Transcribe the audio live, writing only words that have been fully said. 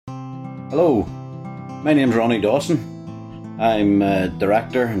Hello, my name's Ronnie Dawson. I'm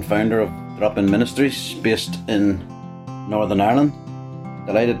director and founder of Drop-In Ministries based in Northern Ireland.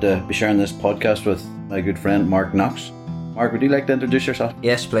 Delighted to be sharing this podcast with my good friend Mark Knox. Mark, would you like to introduce yourself?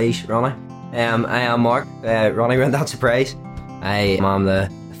 Yes, please, Ronnie. I am Mark. Ronnie, round that surprise. I am the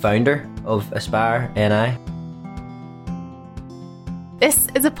founder of Aspire NI. This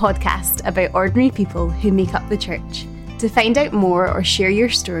is a podcast about ordinary people who make up the church. To find out more or share your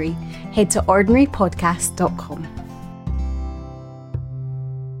story, head to ordinarypodcast.com.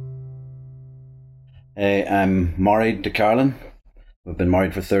 I'm married to Carolyn. We've been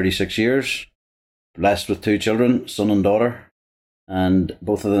married for 36 years, blessed with 2 children, son and daughter, and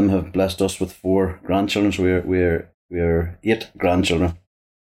both of them have blessed us with 4 grandchildren, so we're 8 grandchildren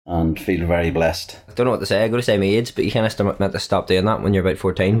and feel very blessed. I don't know what to say. I go to say my age, but you kind of meant to stop doing that when you're about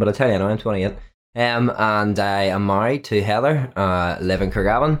 14, but I'll tell you now, I'm 28. And I am married to Heather, live in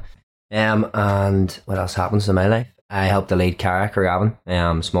Craigavon. And what else happens in my life? I help to lead Cara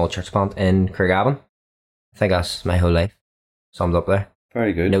Craigavon, small church plant in Craigavon. I think that's my whole life summed up there.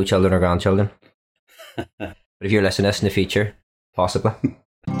 Very good. No children or grandchildren. But if you're listening to this in the future, possibly.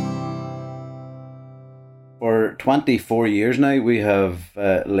 For 24 years now, we have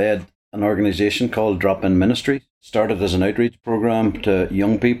led an organisation called Drop-In Ministries. Started as an outreach programme to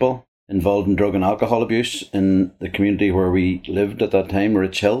young people involved in drug and alcohol abuse in the community where we lived at that time,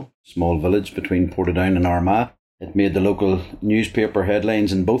 Rich Hill, small village between Portadown and Armagh. It made the local newspaper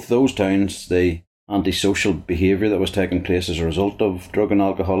headlines in both those towns, the antisocial behaviour that was taking place as a result of drug and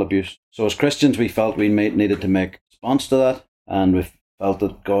alcohol abuse. So as Christians, we felt we needed to make a response to that, and we felt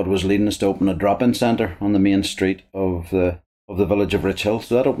that God was leading us to open a drop-in centre on the main street of the village of Rich Hill.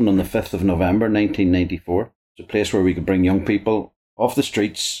 So that opened on the 5th of November 1994. It's a place where we could bring young people off the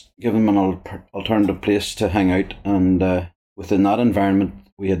streets, give them an alternative place to hang out, and within that environment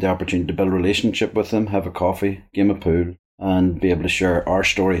we had the opportunity to build a relationship with them, have a coffee, game of pool, and be able to share our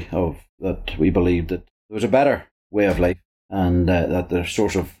story of that we believed that there was a better way of life, and that the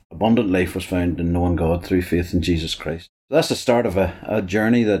source of abundant life was found in knowing God through faith in Jesus Christ. So that's the start of a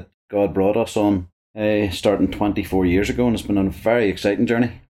journey that God brought us on, starting 24 years ago, and it's been a very exciting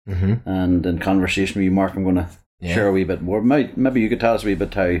journey. Mm-hmm. And in conversation with you, Mark, I'm going to share a wee bit more. Maybe you could tell us a wee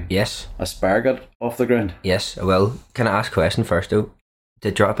bit how Aspire got off the ground. Yes, well, can I ask a question first though?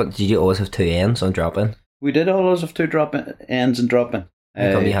 Did you always have 2 ends on drop-in? We did always have 2 ends and drop-in.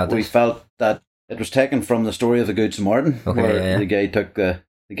 How come you had this? We felt that it was taken from the story of the Good Samaritan, where the guy took the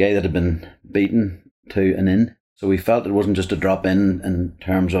guy that had been beaten to an inn. So we felt it wasn't just a drop-in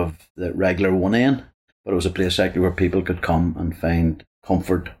terms of the regular 1 end, but it was a place actually where people could come and find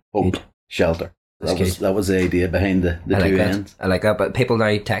comfort, hope, shelter. That was the idea behind the 2 ends. I like that, but people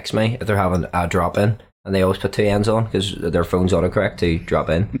now text me if they're having a drop-in, and they always put 2 ends on because their phone's autocorrect to drop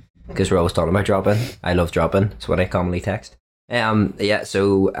in, because we're always talking about drop-in. I love drop-in. It's what I commonly text.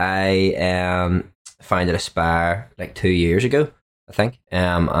 So I founded Aspire like 2 years ago, I think,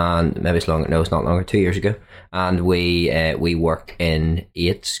 and maybe it's longer. No, it's not longer. 2 years ago, and we work in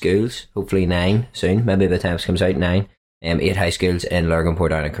 8 schools, hopefully 9 soon. Maybe by the time it comes out, 9. 8 high schools in Lurgan,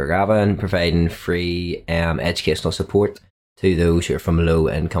 Portadown and Craigavon, providing free educational support to those who are from low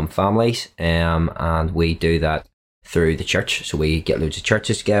income families, and we do that through the church. So we get loads of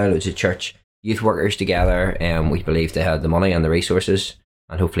churches together, loads of church youth workers together, and we believe they had the money and the resources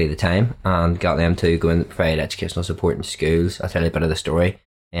and hopefully the time, and got them to go and provide educational support in schools. I'll tell you a bit of the story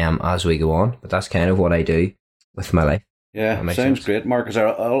as we go on, but that's kind of what I do with my life. Yeah, sounds great, Marcus.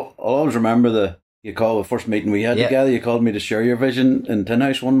 I'll always remember you called the first meeting we had together. You called me to share your vision in Tin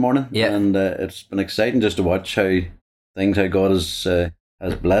House one morning, and it's been exciting just to watch how God has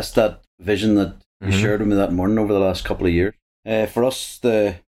blessed that vision that you shared with me that morning over the last couple of years. For us,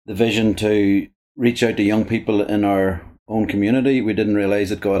 the vision to reach out to young people in our own community, we didn't realise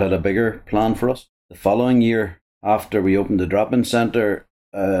that God had a bigger plan for us. The following year, after we opened the drop-in centre,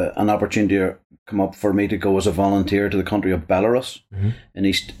 an opportunity come up for me to go as a volunteer to the country of Belarus in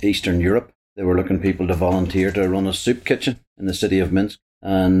Eastern Europe. They were looking people to volunteer to run a soup kitchen in the city of Minsk,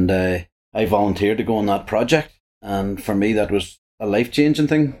 and I volunteered to go on that project. And for me, that was a life-changing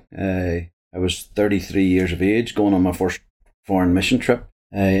thing. I was 33 years of age, going on my first foreign mission trip,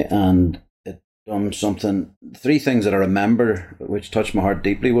 and it done something. 3 things that I remember which touched my heart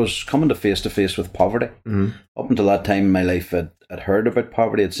deeply was coming to face with poverty. Up until that time in my life, I'd heard about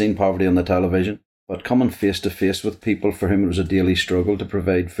poverty, I'd seen poverty on the television, but coming face to face with people for whom it was a daily struggle to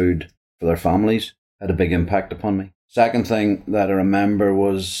provide food for their families had a big impact upon me. Second thing that I remember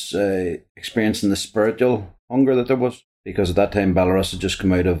was experiencing the spiritual hunger that there was, because at that time Belarus had just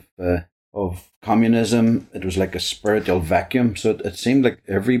come out of of communism. It was like a spiritual vacuum. So it seemed like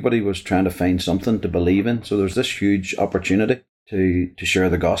everybody was trying to find something to believe in. So there was this huge opportunity to share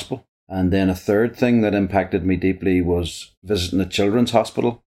the gospel. And then a third thing that impacted me deeply was visiting a children's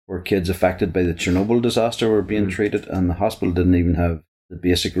hospital where kids affected by the Chernobyl disaster were being treated, and the hospital didn't even have the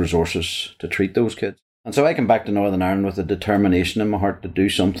basic resources to treat those kids. And so I came back to Northern Ireland with a determination in my heart to do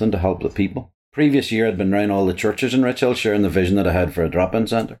something to help the people. Previous year, I'd been around all the churches in Richhill sharing the vision that I had for a drop-in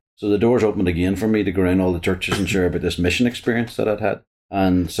centre. So the doors opened again for me to go around all the churches and share about this mission experience that I'd had.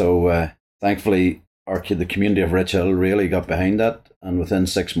 And so thankfully, the community of Richhill really got behind that. And within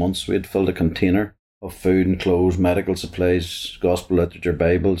 6 months, we had filled a container of food and clothes, medical supplies, gospel literature,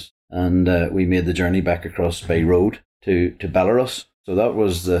 Bibles. And we made the journey back across by road to Belarus. So that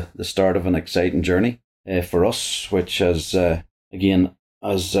was the start of an exciting journey for us, which has, again,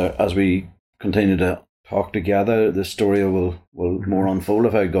 as we continue to talk together, the story will more unfold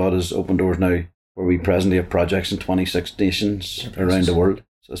of how God has opened doors now, where we presently have projects in 26 nations around the world.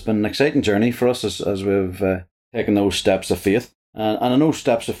 So it's been an exciting journey for us as we've taken those steps of faith. And I know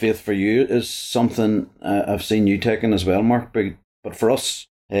steps of faith for you is something I've seen you taking as well, Mark. But for us,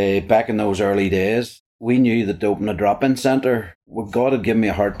 back in those early days, we knew that to open a drop-in centre, God had given me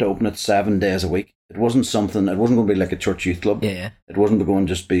a heart to open it 7 days a week. It wasn't going to be like a church youth club. Yeah. It wasn't going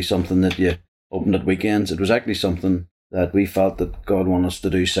to just be something that you opened at weekends. It was actually something that we felt that God wanted us to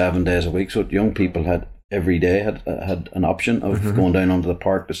do 7 days a week. So young people had every day had an option of going down onto the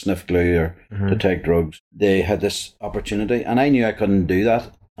park to sniff glue or to take drugs. They had this opportunity, and I knew I couldn't do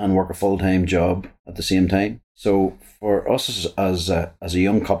that and work a full-time job at the same time. So for us as a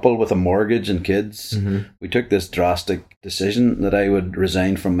young couple with a mortgage and kids, we took this drastic decision that I would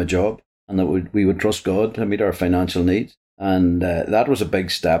resign from my job and that we would trust God to meet our financial needs. And that was a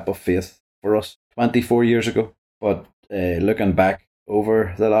big step of faith for us 24 years ago. But looking back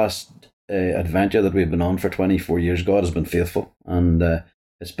over the last adventure that we've been on for 24 years, God has been faithful, and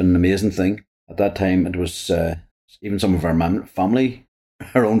it's been an amazing thing. At that time, it was even some of our family,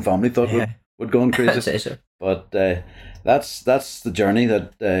 our own family thought would go on crazy. So. But that's the journey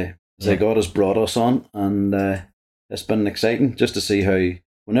that God has brought us on, and it's been exciting just to see how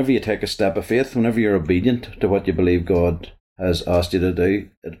whenever you take a step of faith, whenever you're obedient to what you believe God has asked you to do,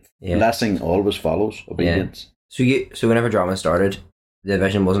 blessing always follows obedience. So whenever drama started, the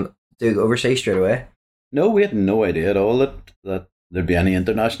vision wasn't to go overseas straight away? No, we had no idea at all that there'd be any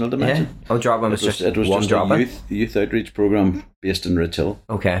international dimension. Yeah. Oh, drop-in was just it was one just drop-in? a youth outreach program based in Richhill.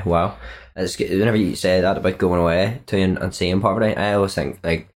 Okay, wow. Whenever you say that about going away to and seeing poverty, I always think,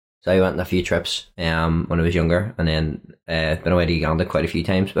 so I went on a few trips when I was younger, and then been away to Uganda quite a few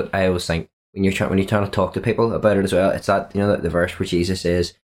times, but I always think when you're trying to talk to people about it as well, it's that, the verse where Jesus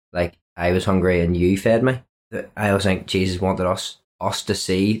says, I was hungry and you fed me. I always think Jesus wanted us to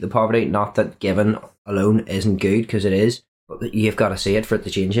see the poverty, not that giving alone isn't good, because it is, but you've got to see it for it to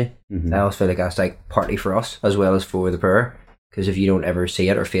change you. I always feel like that's partly for us as well as for the poor, because if you don't ever see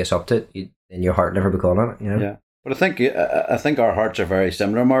it or face up to it, then your heart never be gone on it. Yeah, but I think our hearts are very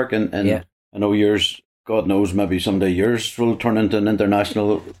similar, Mark, and I know yours. God knows, maybe someday yours will turn into an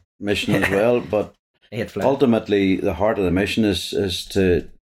international mission as well. But ultimately, the heart of the mission is to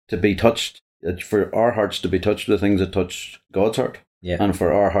be touched. For our hearts to be touched with the things that touch God's heart. Yeah. And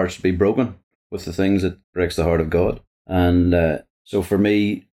for our hearts to be broken with the things that breaks the heart of God. And so for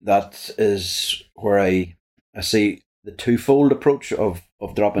me, that is where I see the twofold approach of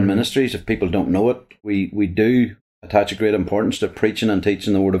drop-in ministries. If people don't know it, we do attach a great importance to preaching and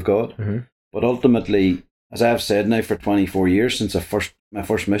teaching the Word of God. But ultimately, as I've said now for 24 years since my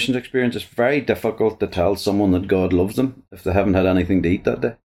first missions experience, it's very difficult to tell someone that God loves them if they haven't had anything to eat that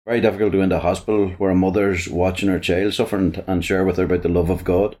day. Very difficult to go into a hospital where a mother's watching her child suffering and share with her about the love of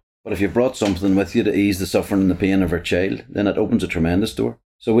God. But if you brought something with you to ease the suffering and the pain of her child, then it opens a tremendous door.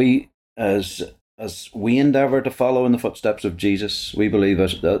 So we, as we endeavour to follow in the footsteps of Jesus, we believe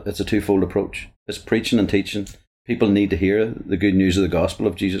that it's a twofold approach. It's preaching and teaching. People need to hear the good news of the gospel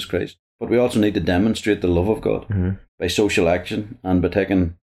of Jesus Christ. But we also need to demonstrate the love of God by social action and by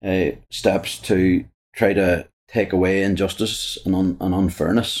taking steps to try to take away injustice and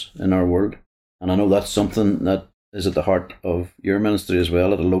unfairness in our world. And I know that's something that is at the heart of your ministry as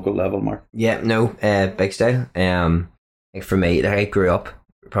well at a local level, Mark. Yeah, no, big style. For me, I grew up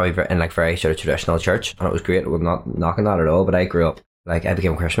probably in very sort of traditional church, and it was great. I'm not knocking that at all, but I grew up, I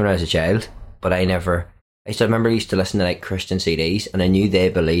became a Christian when I was a child, but I still remember I used to listen to Christian CDs, and I knew they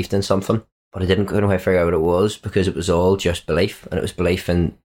believed in something, but I couldn't quite figure out what it was, because it was all just belief, and it was belief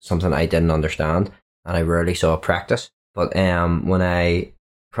in something I didn't understand. And I rarely saw practice. But when I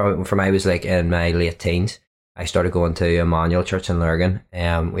was in my late teens, I started going to Emmanuel Church in Lurgan. We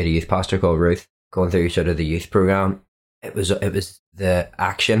had a youth pastor called Ruth, going through sort of the youth program. It was the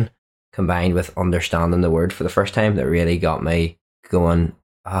action combined with understanding the word for the first time that really got me going,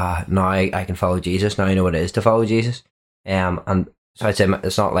 now I can follow Jesus. Now I know what it is to follow Jesus. And so I'd say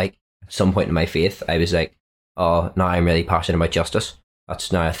it's not like at some point in my faith, I was like, oh, now I'm really passionate about justice.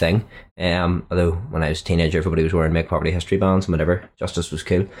 That's now a thing. Although when I was a teenager, everybody was wearing Make Poverty History bands and whatever. Justice was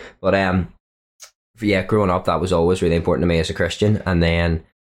cool. But yeah, growing up, that was always really important to me as a Christian. And then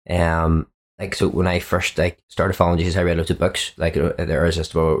so when I first started following Jesus, I read loads of books, like The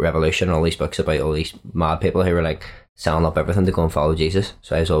Irresistible Revolution, all these books about all these mad people who were like selling up everything to go and follow Jesus.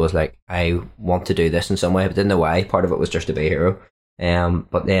 So I was always like, I want to do this in some way, but didn't know why. Part of it was just to be a hero.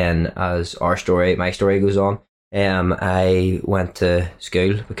 But then as my story goes on, I went to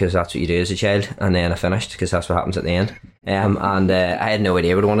school because that's what you do as a child, and then I finished because that's what happens at the end. And I had no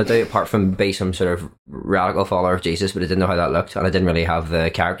idea what I wanted to do apart from be some sort of radical follower of Jesus, but I didn't know how that looked, and I didn't really have the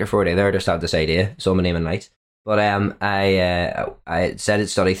character for it either. I just had this idea, saw my name in lights. But I said I'd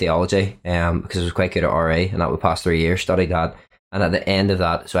study theology because I was quite good at RA, and that would pass 3 years, studied that. And at the end of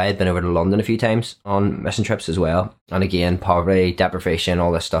that, so I had been over to London a few times on mission trips as well, and again, poverty, deprivation,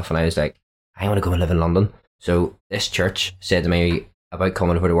 all this stuff, and I was like, I want to go and live in London. So this church said to me about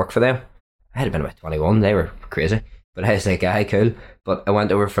coming over to work for them. I had been about 21, they were crazy. But I was like, aye, cool. But I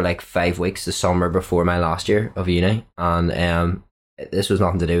went over for like 5 weeks the summer before my last year of uni. And this was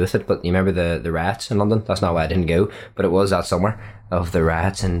nothing to do with it. But you remember the riots in London? That's not why I didn't go. But it was that summer of the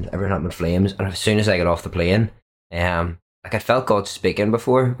riots and everything up in flames. And as soon as I got off the plane, I felt God speaking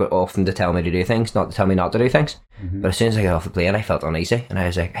before, but often to tell me to do things, not to tell me not to do things. Mm-hmm. But as soon as I got off the plane, I felt uneasy. And I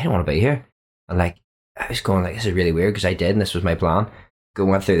was like, I don't want to be here. And I was going like, this is really weird because I did, and this was my plan.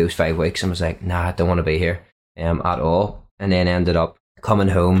 Went through those 5 weeks and was like, nah, I don't want to be here at all. And then ended up coming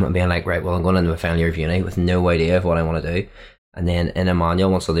home and being like, right, well, I'm going into my final year of uni with no idea of what I want to do. And then in Emmanuel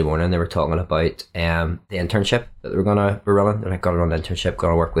one Sunday morning, they were talking about the internship that they were going to be running. They're like, going to run an internship,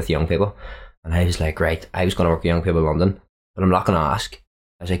 going to work with young people. And I was like, right, I was going to work with young people in London, but I'm not going to ask.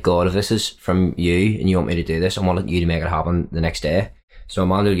 I was like, God, if this is from you and you want me to do this, I want you to make it happen the next day. So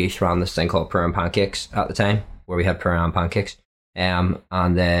Emmanuel Youth ran this thing called Prayer and Pancakes at the time, where we had prayer and pancakes. And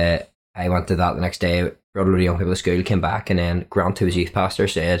I went to that the next day, brought a load of young people to school, came back, and then Grant, who was youth pastor,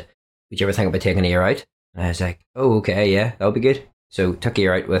 said, would you ever think about taking a year out? And I was like, oh, okay, yeah, that would be good. So took a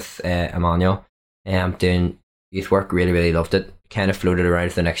year out with Emmanuel, doing youth work, really, really loved it. Kind of floated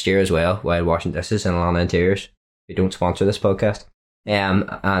around for the next year as well, while washing dishes in Alana Interiors. They don't sponsor this podcast.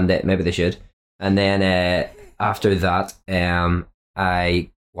 And maybe they should. And then after that, I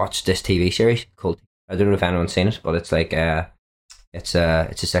watched this TV series called, I don't know if anyone's seen it, but it's like it's a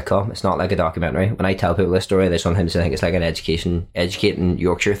sitcom. It's not like a documentary. When I tell people this story, they sometimes think it's like an educating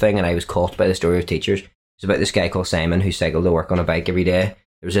Yorkshire thing, and I was caught by the story of teachers. It's about this guy called Simon who cycled to work on a bike every day.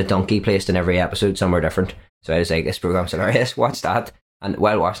 There was a donkey placed in every episode, somewhere different. So I was like, this program's hilarious, watch that. And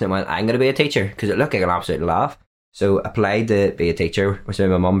while watching it, I went, I'm going to be a teacher, because it looked like an absolute laugh. So applied to be a teacher, which made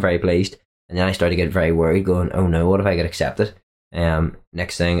my mum very pleased. And then I started to get very worried, going, oh no, what if I get accepted?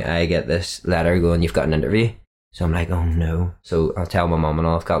 Next thing, I get this letter going, you've got an interview. So I'm like, oh no. So I'll tell my mum and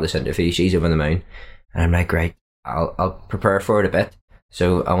all, I've got this interview, she's over the moon. And I'm like, great, I'll prepare for it a bit.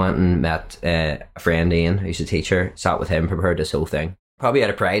 So I went and met a friend, Ian, who's a teacher, sat with him, prepared this whole thing. Probably out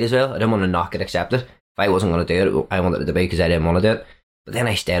of pride as well. I didn't want to not get accepted. If I wasn't going to do it, I wanted it to be because I didn't want to do it. But then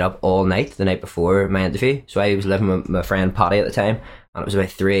I stayed up all night the night before my interview. So I was living with my friend Paddy at the time, and it was about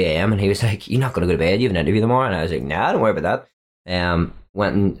 3 a.m. and he was like, you're not going to go to bed, you have an interview tomorrow? And I was like, nah, don't worry about that.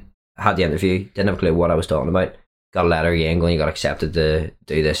 Went and had the interview, didn't have a clue what I was talking about. Got a letter again going, you got accepted to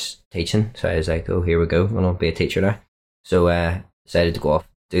do this teaching. So I was like, oh, here we go, I'm going to be a teacher now. So decided to go off,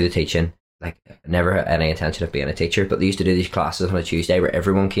 do the teaching. Like, never had any intention of being a teacher, but they used to do these classes on a Tuesday where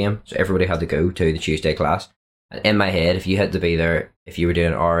everyone came, so everybody had to go to the Tuesday class. And in my head, if you had to be there, if you were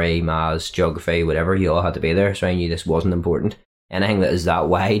doing RA, Maths, Geography, whatever, you all had to be there, so I knew this wasn't important. Anything that is that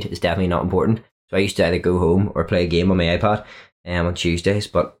wide is definitely not important. So I used to either go home or play a game on my iPad on Tuesdays,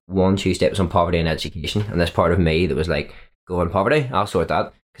 but one Tuesday it was on poverty and education, and this part of me that was like, go on poverty, I'll sort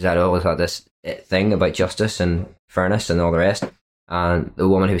that, because I'd always had this thing about justice and fairness and all the rest. And the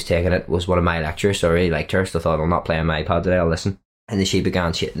woman who was taking it was one of my lecturers, so I really liked her, so I thought, I'll not play on my iPad today, I'll listen. And then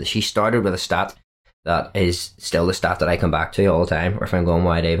she started with a stat that is still the stat that I come back to all the time, or if I'm going,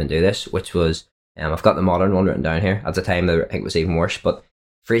 why did I even do this, which was, I've got the modern one written down here. At the time, I think it was even worse, but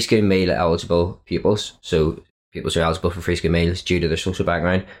free school meal eligible pupils, so pupils who are eligible for free school meals due to their social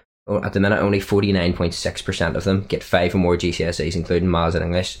background, at the minute only 49.6% of them get 5 or more GCSEs, including Maths and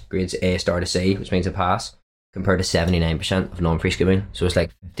English, grades A star to C, which means a pass, compared to 79% of non-free school meal. So it's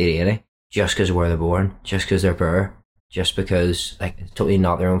like 50 to 80. just because of where they're born, just because they're poor, just because like it's totally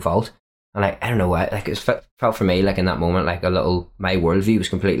not their own fault. And like I don't know why, like it felt for me like in that moment like my worldview was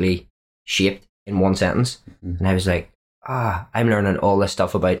completely shaped in one sentence, and I was like, I'm learning all this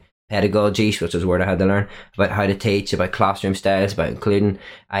stuff about pedagogy, which is a word I had to learn, about how to teach, about classroom styles, about including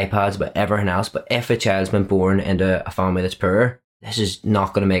iPads, about everything else. But if a child's been born into a family that's poor, this is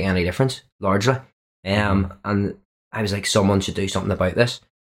not going to make any difference, largely. And I was like, someone should do something about this.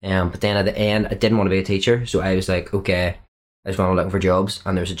 But then at the end, I didn't want to be a teacher, so I was like, okay, I just went looking for jobs,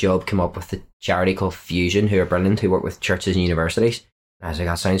 and there was a job come up with a charity called Fusion, who are brilliant, who work with churches and universities. And I was like,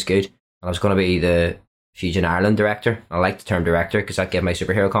 that sounds good. And I was going to be the Fusion Ireland director. I like the term director because that gave my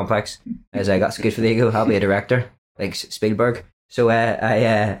superhero complex. I was like, that's good for the ego, I'll be a director, like Spielberg. So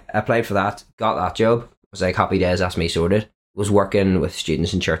I applied for that, got that job. I was like, happy days, that's me sorted. Was working with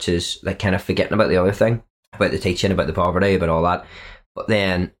students in churches, like kind of forgetting about the other thing, about the teaching, about the poverty, about all that. But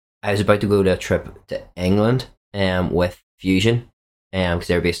then I was about to go to a trip to England with Fusion because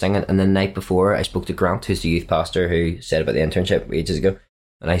they were based in England. And the night before, I spoke to Grant, who's the youth pastor who said about the internship ages ago.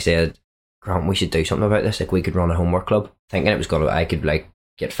 And I said, Grant, we should do something about this. Like we could run a homework club. Thinking it was I could like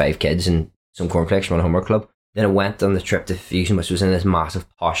get 5 kids and some cornflakes, run a homework club. Then I went on the trip to Fusion, which was in this massive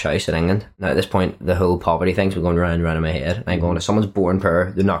posh house in England. Now at this point, the whole poverty things were going round and round in my head. And I'm going, if someone's born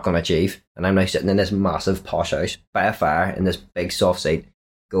poor, they're not going to achieve. And I'm now sitting in this massive posh house by a fire in this big soft seat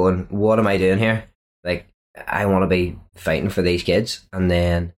going, what am I doing here? Like, I want to be fighting for these kids. And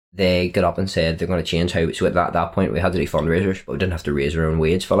then they got up and said they're going to change how. So at that point, we had to do fundraisers, but we didn't have to raise our own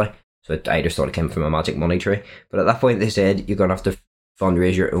wage fully. So I just thought it came from a magic money tree. But at that point, they said you're going to have to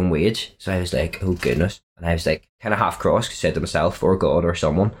fundraise your own wage. So I was like, oh goodness. And I was like, kind of half cross, said to myself, or God or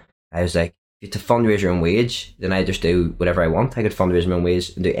someone, I was like, to fundraise your own wage, then I just do whatever I want. I could fundraise my own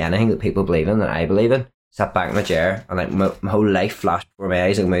wage and do anything that people believe in, that I believe in. Sat back in my chair, and like my whole life flashed before my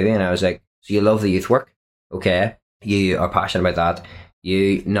eyes like a movie, and I was like, so you love the youth work? Okay. You are passionate about that.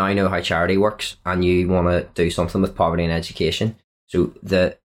 You now know how charity works, and you want to do something with poverty and education. So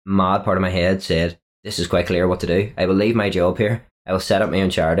the mad part of my head said, this is quite clear what to do. I will leave my job here. I will set up my own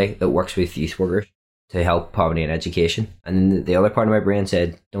charity that works with youth workers to help poverty and education. And then the other part of my brain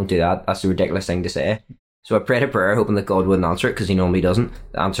said, don't do that. That's a ridiculous thing to say. So I prayed a prayer hoping that God wouldn't answer it, because he normally doesn't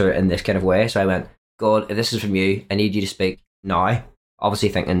answer it in this kind of way. So I went, God, if this is from you, I need you to speak now. Obviously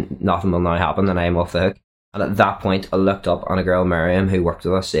thinking nothing will now happen and I am off the hook. And at that point, I looked up, and a girl, Miriam, who worked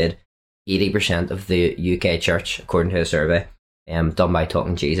with us, said 80% of the UK church, according to a survey done by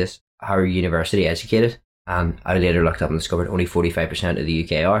Talking Jesus, are university educated. And I later looked up and discovered only 45% of the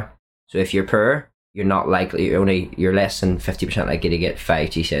UK are. So if you're poor, you're not likely, you're less than 50% likely to get 5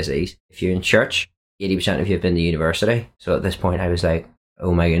 GCSEs. If you're in church, 80% of you have been to university. So at this point, I was like,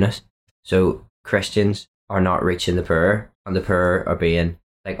 oh my goodness. So Christians are not reaching the poor, and the poor are being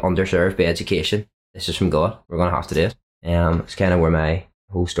like underserved by education. This is from God. We're going to have to do it. It's kind of where my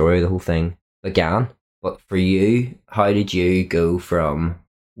whole story, the whole thing began. But for you, how did you go from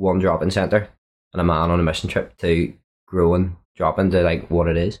one drop-in centre and a man on a mission trip to growing drop-in to like what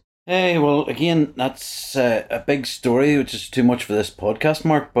it is? Hey, well, again, that's a big story, which is too much for this podcast,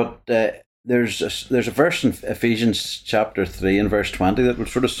 Mark. But there's a verse in Ephesians chapter 3 and verse 20 that would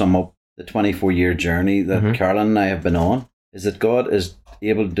sort of sum up the 24-year journey that Caroline and I have been on. Is that God is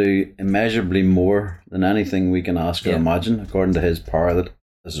able to do immeasurably more than anything we can ask or imagine, according to his power that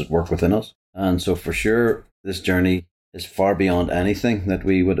is at work within us. And so for sure, this journey is far beyond anything that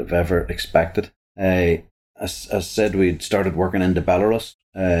we would have ever expected. As said, we'd started working into Belarus.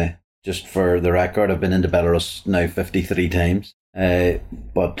 Just for the record, I've been into Belarus now 53 times.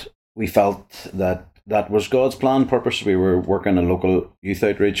 But we felt that was God's plan, purpose. We were working a local youth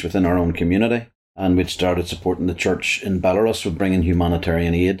outreach within our own community. And we'd started supporting the church in Belarus with bringing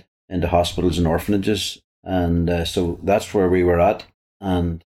humanitarian aid into hospitals and orphanages. And so that's where we were at.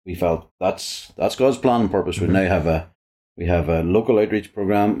 And we felt that's God's plan and purpose. We now have a local outreach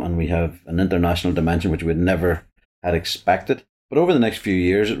program, and we have an international dimension, which we'd never had expected. But over the next few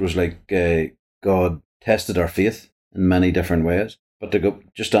years, it was like God tested our faith in many different ways. But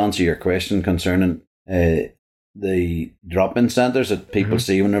just to answer your question concerning the drop-in centres that people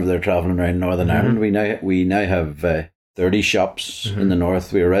see whenever they're travelling around Northern Ireland, we now have 30 shops in the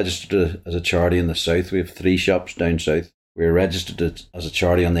north. We are registered as a charity in the south. We have 3 shops down south. We're registered as a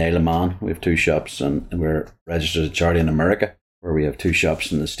charity on the Isle of Man. We have 2 shops, and we're registered as a charity in America, where we have 2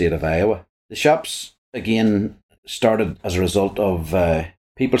 shops in the state of Iowa. The shops, again, started as a result of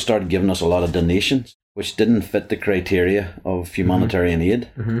people started giving us a lot of donations, which didn't fit the criteria of humanitarian aid.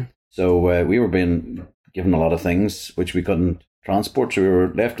 So we were being given a lot of things which we couldn't transport. So we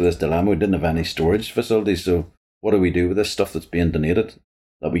were left with this dilemma. We didn't have any storage facilities. So what do we do with this stuff that's being donated?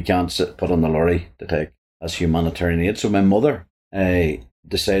 that we can't put on the lorry to take as humanitarian aid. So my mother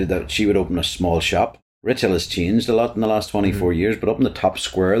decided that she would open a small shop. Rich Hill has changed a lot in the last 24 years, but up in the top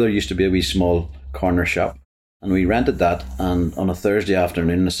square there used to be a wee small corner shop. And we rented that, and on a Thursday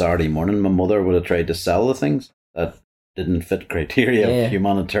afternoon and a Saturday morning, my mother would have tried to sell the things that didn't fit criteria of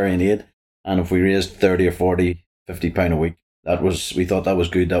humanitarian aid. And if we raised 30 or 40, 50 pound a week, we thought that was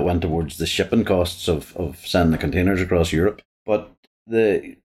good. That went towards the shipping costs of sending the containers across Europe. But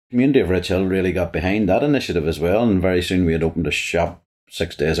the community of Rich Hill really got behind that initiative as well, and very soon we had opened a shop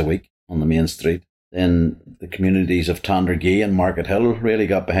 6 days a week on the main street. Then the communities of Tandragee and Market Hill really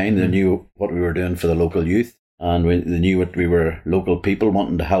got behind. They knew what we were doing for the local youth, and they knew what we were, local people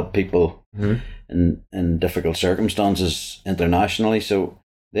wanting to help people in difficult circumstances internationally. So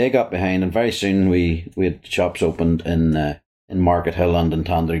they got behind, and very soon we had shops opened in Market Hill and in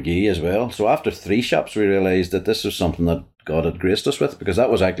Tandragee as well. So after 3 shops, we realised that this was something that God had graced us with, because that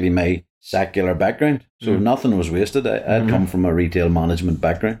was actually my secular background. So nothing was wasted. I had come from a retail management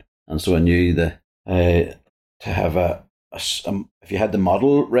background, and so I knew that to have if you had the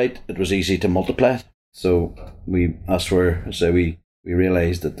model right, it was easy to multiply it. So that's where we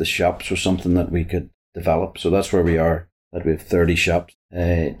realised that the shops were something that we could develop. So that's where we are. That we have 30 shops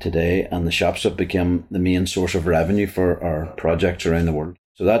today, and the shops have become the main source of revenue for our projects around the world.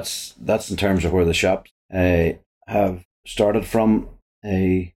 So that's in terms of where the shops have started from.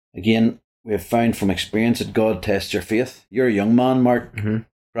 Again, we have found from experience that God tests your faith. You're a young man, Mark.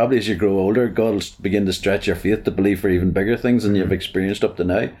 Probably as you grow older, God will begin to stretch your faith to believe for even bigger things than you've experienced up to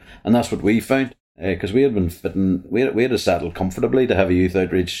now. And that's what we found. Because we had been we had to settle comfortably to have a youth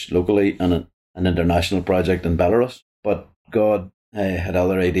outreach locally and an international project in Belarus. But God had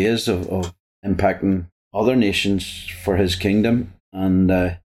other ideas of impacting other nations for His kingdom. And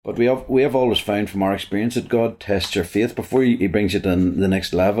but we have always found from our experience that God tests your faith before He brings you to the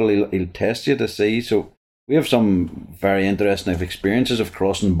next level. He'll test you to see. So we have some very interesting experiences of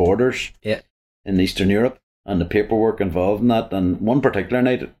crossing borders in Eastern Europe and the paperwork involved in that. And one particular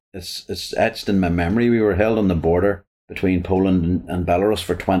night, it's etched in my memory. We were held on the border between Poland and Belarus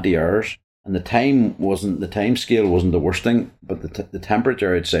for 20 hours. And the time scale wasn't the worst thing, but the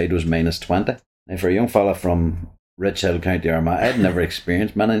temperature outside was -20. Now, for a young fella from Rich Hill, County Armagh, I'd never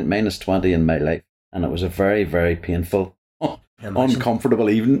experienced -20 in my life. And it was a very, very painful, uncomfortable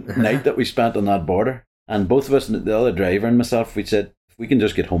night that we spent on that border. And both of us, the other driver and myself, we said, if we can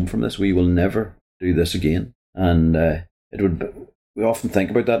just get home from this, we will never do this again. And we often think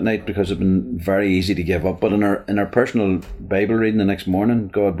about that night because it'd been very easy to give up. But in our personal Bible reading the next morning,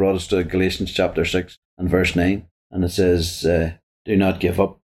 God brought us to Galatians chapter 6 and verse 9. And it says, do not give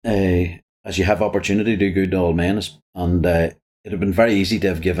up. As you have opportunity, do good to all men. And it had been very easy to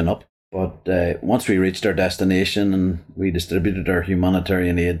have given up. But once we reached our destination and we distributed our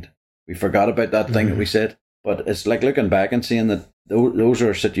humanitarian aid, we forgot about that thing that we said. But it's like looking back and seeing that those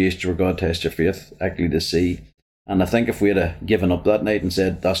are situations where God tests your faith, actually, to see. And I think if we had given up that night and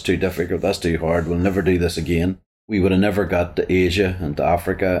said, that's too difficult, that's too hard, we'll never do this again, we would have never got to Asia and to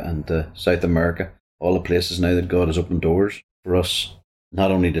Africa and to South America, all the places now that God has opened doors for us,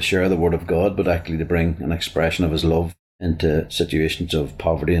 not only to share the word of God, but actually to bring an expression of His love into situations of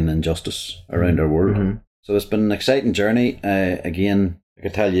poverty and injustice around our world. So it's been an exciting journey. Again, I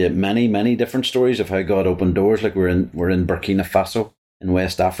could tell you many, many different stories of how God opened doors. Like we're in Burkina Faso in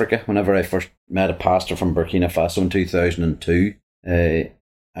West Africa. Whenever I first met a pastor from Burkina Faso in 2002,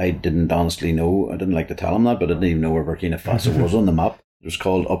 I didn't honestly know. I didn't like to tell him that, but I didn't even know where Burkina Faso was on the map. It was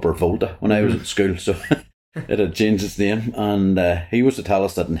called Upper Volta when I was at school, so it had changed its name. And he was to tell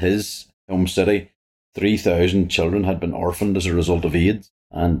us that in his home city, 3,000 children had been orphaned as a result of AIDS.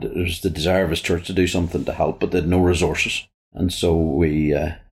 And it was the desire of his church to do something to help, but they had no resources. And so we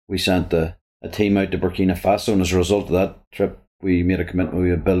sent a team out to Burkina Faso, and as a result of that trip, we made a commitment. We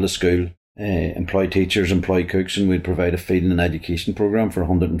would build a school, employ teachers, employ cooks, and we'd provide a feeding and education program for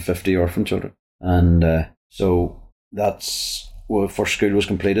 150 orphan children. And so that's our first school was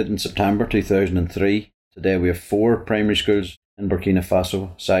completed in September 2003. Today we have 4 primary schools in Burkina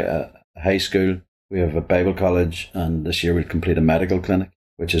Faso, a high school, we have a Bible college, and this year we'll complete a medical clinic,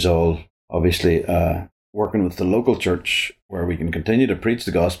 which is all obviously working with the local church where we can continue to preach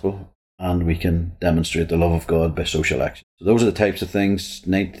the gospel and we can demonstrate the love of God by social action. So those are the types of things.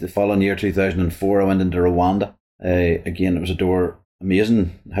 The following year, 2004, I went into Rwanda. Again, it was a door,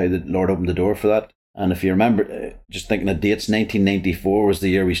 amazing how the Lord opened the door for that. And if you remember, just thinking of dates, 1994 was the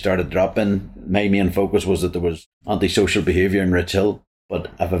year we started dropping. My main focus was that there was antisocial behaviour in Rich Hill, but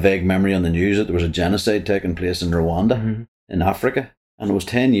I have a vague memory on the news that there was a genocide taking place in Rwanda, in Africa. And it was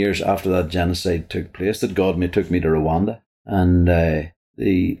 10 years after that genocide took place that God took me to Rwanda. And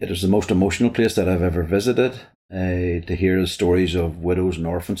it was the most emotional place that I've ever visited. To hear the stories of widows and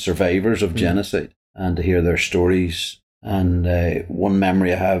orphans, survivors of genocide, and to hear their stories. And one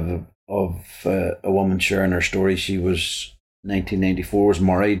memory I have of a woman sharing her story. She was 1994, was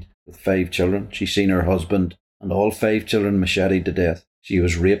married with 5 children. She seen her husband and all 5 children macheted to death. She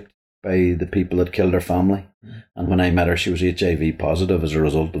was raped by the people that killed her family. And when I met her, she was HIV positive as a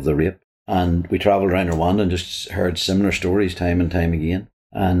result of the rape. And we travelled around Rwanda and just heard similar stories time and time again.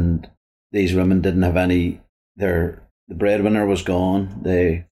 And these women didn't have any, the breadwinner was gone.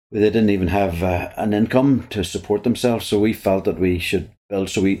 They didn't even have an income to support themselves. So we felt that we should build,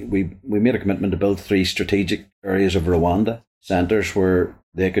 so we made a commitment to build 3 strategic areas of Rwanda, centres where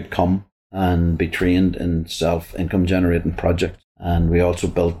they could come and be trained in self-income generating projects. And we also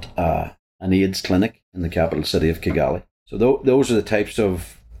built an AIDS clinic in the capital city of Kigali. So those are the types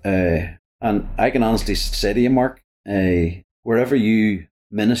of, and I can honestly say to you, Mark, wherever you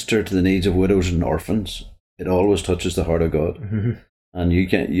minister to the needs of widows and orphans, it always touches the heart of God. Mm-hmm. And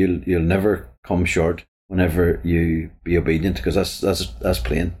you'll never come short whenever you be obedient, because that's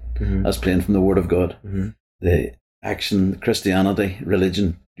plain. Mm-hmm. That's plain from the Word of God. Mm-hmm. The action, Christianity,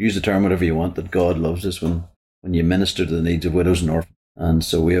 religion, use the term whatever you want, that God loves us when you minister to the needs of widows and orphans. And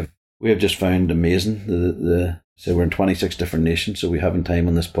so we have just found amazing. So we're in 26 different nations, so we haven't time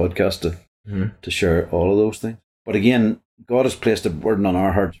on this podcast to share all of those things. But again, God has placed a burden on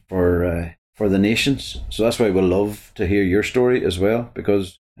our hearts for the nations. So that's why we love to hear your story as well,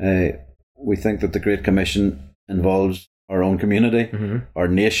 because we think that the Great Commission involves our own community, our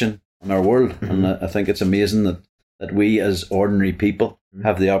nation, and our world. And I think it's amazing that we as ordinary people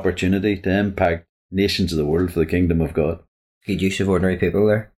have the opportunity to impact nations of the world for the kingdom of God. Good use of ordinary people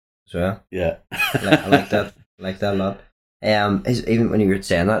there as well. Yeah. I like that. I like that a lot. Even when you were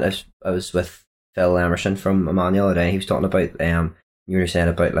saying that, I was with Phil Emerson from Emmanuel today. He was talking about you were saying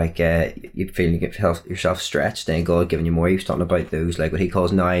about like you feeling you get yourself stretched and God giving you more. He was talking about those, like what he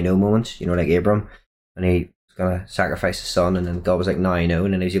calls now I know moments, like Abram, and he was gonna sacrifice his son, and then God was like, now I know,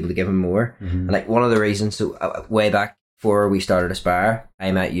 and then he was able to give him more. And like one of the reasons, so way back before we started Aspire,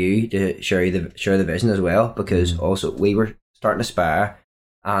 I met you to share the vision as well, because also we were starting Aspire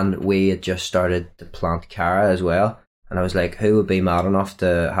and we had just started to plant Cara as well, and I was like, who would be mad enough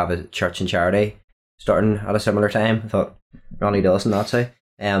to have a church and charity starting at a similar time? I thought Ronnie Dawson, that's how.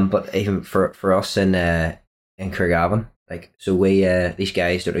 But even for us in Craigavon, like, so we these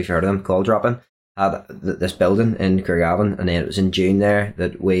guys, don't know if you heard of them, Call Dropping, had this building in Craigavon, and then it was in June there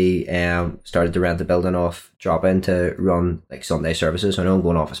that we started to rent the building off Drop-In to run like Sunday services. I know I'm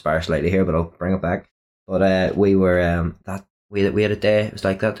going off Aspire slightly here, but I'll bring it back. But we were we had a day, it was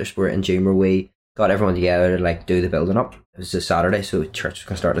like that. We're in June where we got everyone together to like do the building up. It was a Saturday, so church was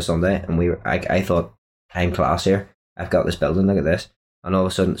gonna start a Sunday, and I thought, I'm class here. I've got this building, look at this. And all of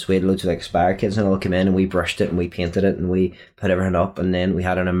a sudden, so we had loads of like Aspire kids and all come in, and we brushed it and we painted it and we put everything up, and then we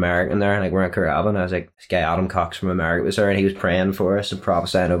had an American there, and like we're in Craigavon, and I was like, this guy Adam Cox from America was there, and he was praying for us and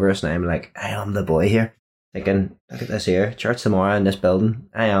prophesying over us, and I'm like, I am the boy here. Thinking, look at this here, church tomorrow in this building.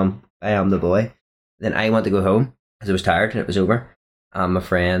 I am the boy. Then I went to go home because I was tired and it was over. And my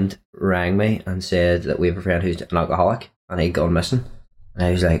friend rang me and said that we have a friend who's an alcoholic and he'd gone missing. And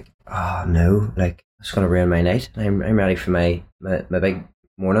I was like, oh no, like it's going to ruin my night. I'm ready for my big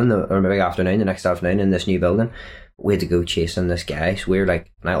morning or my big afternoon, the next afternoon in this new building. We had to go chasing this guy. So we were like,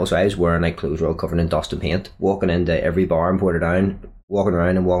 and I was wearing like clothes all covered in dust and paint, walking into every bar in Portadown, walking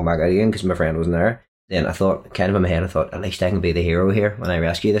around and walking back out again because my friend wasn't there. Then I thought, kind of in my head, at least I can be the hero here when I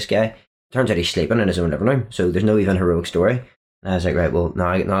rescue this guy. Turns out he's sleeping in his own living room, so there's no even heroic story. And I was like, right, well, now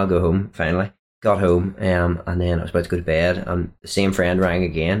I'll go home, finally. Got home, and then I was about to go to bed, and the same friend rang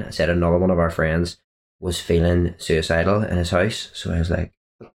again and said another one of our friends was feeling suicidal in his house. So I was like,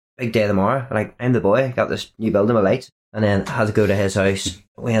 big day tomorrow. Like, I'm the boy, got this new building with lights. And then I had to go to his house.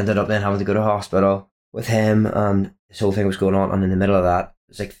 We ended up then having to go to hospital with him, and this whole thing was going on. And in the middle of that,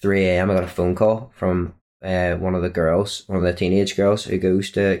 it was like 3 a.m. I got a phone call from one of the teenage girls who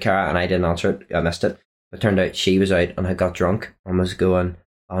goes to Cara, and I didn't answer it. I missed it. It turned out she was out and had got drunk and was going,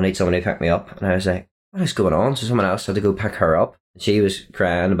 I need somebody to pick me up. And I was like, what is going on? So someone else had to go pick her up. And she was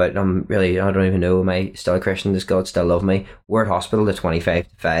crying about, I don't even know, am I still a Christian? Does God still love me? We're at hospital at 25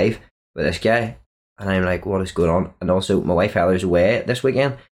 to 5 with this guy. And I'm like, what is going on? And also, my wife Heather's away this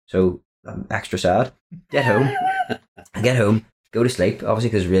weekend, so I'm extra sad. Get home, go to sleep, obviously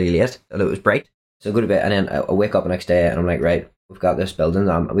because it's really late and it was bright. So I go to bed, and then I wake up the next day and I'm like, right, we've got this building.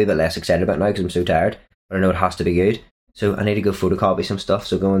 I'm a wee bit less excited about it now because I'm so tired, but I know it has to be good. So I need to go photocopy some stuff,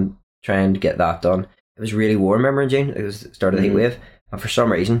 so go and try and get that done. It was really warm, remember, in June? It was the start of the heat wave, and for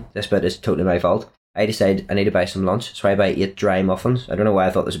some reason, this bit is totally my fault. I decide I need to buy some lunch, so I buy 8 dry muffins. I don't know why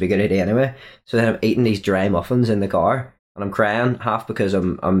I thought this would be a good idea anyway. So then I'm eating these dry muffins in the car, and I'm crying, half because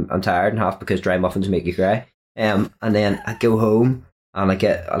I'm tired and half because dry muffins make you cry. And then I go home and I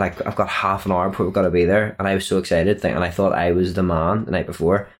get, like, I've got half an hour before we've got to be there, and I was so excited, and I thought I was the man the night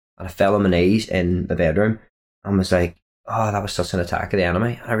before, and I fell on my knees in the bedroom and was like, oh, that was such an attack of the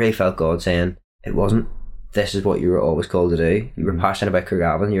enemy. I really felt God saying, it wasn't. This is what you were always called to do. You were passionate about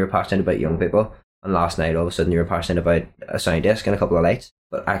Craigavon, you were passionate about young people, and last night all of a sudden you were passionate about a sound desk and a couple of lights.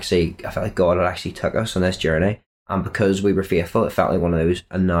 But actually, I felt like God had actually took us on this journey, and because we were faithful, it felt like one of those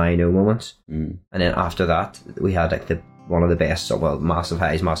and now I know moments. And then after that, we had like one of the best, well, massive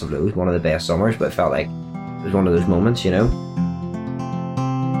highs, massive lows, one of the best summers, but it felt like it was one of those moments, you know.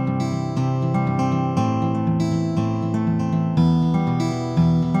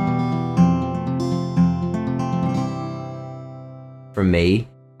 For me,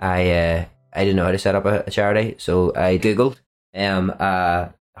 I didn't know how to set up a charity, so I googled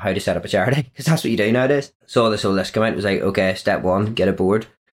how to set up a charity, because that's what you do nowadays. Saw this whole list come out. It was like, okay, step 1, get a board.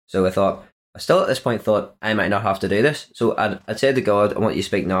 So I thought, I still at this point thought I might not have to do this. So I'd said to God, I want you to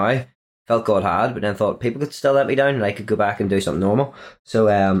speak now. Felt God had, but then thought people could still let me down and I could go back and do something normal. So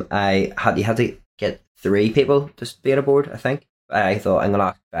you had to get 3 people to be on a board, I think. I thought, I'm going to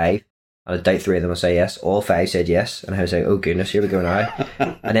ask 5. And I doubt 3 of them will say yes. All 5 said yes. And I was like, oh goodness, here we go now.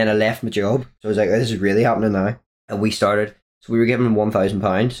 And then I left my job. So I was like, oh, this is really happening now. And we started. So we were given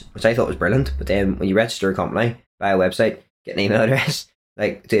 £1,000, which I thought was brilliant. But then when you register a company, buy a website, get an email address,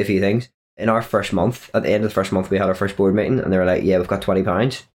 like do a few things. In our first month, at the end of the first month, we had our first board meeting. And they were like, yeah, we've got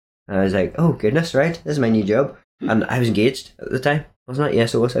 £20. And I was like, oh goodness, right. This is my new job. And I was engaged at the time, wasn't it?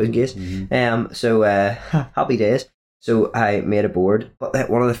 Yes, I was engaged. So happy days. So I made a board, but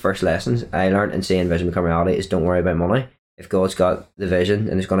one of the first lessons I learned in Seeing Vision Become Reality is don't worry about money. If God's got the vision and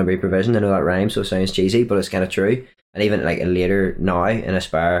there's going to be provision, I know that rhymes, so it sounds cheesy, but it's kind of true. And even like later now in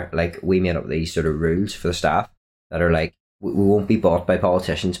Aspire, like we made up these sort of rules for the staff that are like, we won't be bought by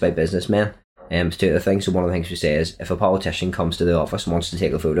politicians, by businessmen. To do the things. So one of the things we say is, if a politician comes to the office and wants to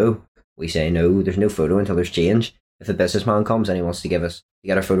take a photo, we say no, there's no photo until there's change. If a businessman comes and he wants to get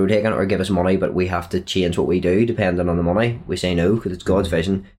a photo taken or give us money, but we have to change what we do depending on the money, we say no, because it's God's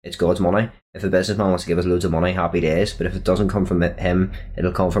vision, it's God's money. If a businessman wants to give us loads of money, happy days. But if it doesn't come from him,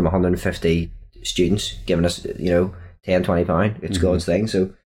 it'll come from 150 students giving us, £10, £20. It's God's thing.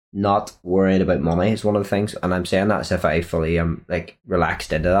 So not worrying about money is one of the things. And I'm saying that as if I fully am like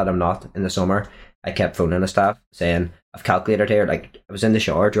relaxed into that. I'm not. In the summer, I kept phoning the staff saying, I've calculated here, like I was in the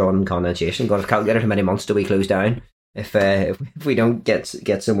shower drawing condensation, God, I've calculated how many months do we close down if we don't get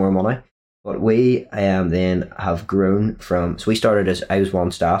some more money. But we then have grown from, so we started as, I was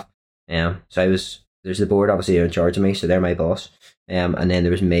one staff, so there's the board obviously in charge of me, so they're my boss, and then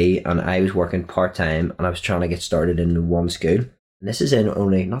there was me, and I was working part-time, and I was trying to get started in one school, and this is in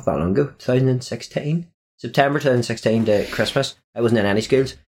only not that long ago, 2016, September 2016 to Christmas. I wasn't in any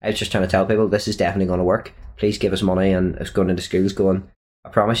schools. I was just trying to tell people, this is definitely going to work, please give us money. And I was going into schools going, I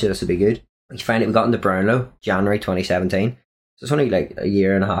promise you this will be good. We got into Brownlow January 2017, so it's only like a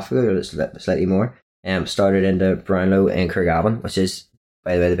year and a half ago, or slightly more. Started into Brownlow in Craigavon, which is,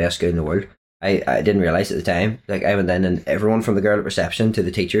 by the way, the best school in the world. I didn't realise at the time, like I went in and everyone from the girl at reception to the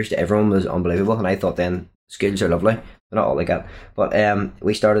teachers to everyone was unbelievable, and I thought then schools are lovely. They're not all like that. But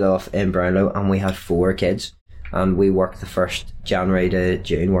we started off in Brownlow and we had 4 kids, and we worked the first January to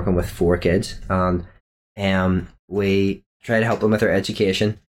June working with 4 kids, and we try to help them with their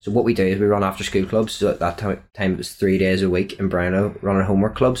education. So what we do is we run after school clubs. So at that time it was 3 days a week in Brownlow running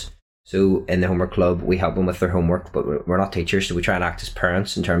homework clubs. So in the homework club we help them with their homework, but we're not teachers, so we try and act as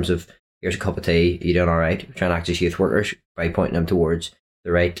parents in terms of, here's a cup of tea, you doing alright? We try and act as youth workers by pointing them towards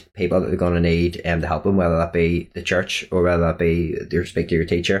the right people that they're going to need to help them, whether that be the church or whether that be you speak to your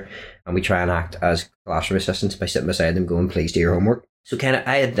teacher. And we try and act as classroom assistants by sitting beside them going, please do your homework. So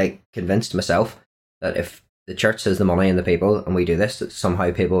I had like convinced myself that if the church has the money and the people and we do this, that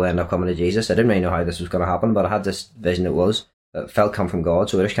somehow people end up coming to Jesus. I didn't really know how this was going to happen, but I had this vision that felt come from God,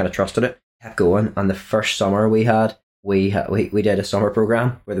 so I just kind of trusted it, kept going. And the first summer we did a summer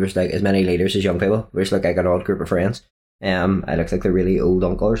program where there was like as many leaders as young people. We just looked like an old group of friends. I looked like the really old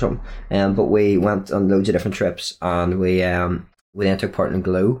uncle or something. But we went on loads of different trips, and we then took part in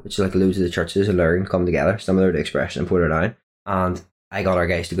Glow, which is like loads of the churches in Lurgan come together, some of their expression in Portadown. And I got our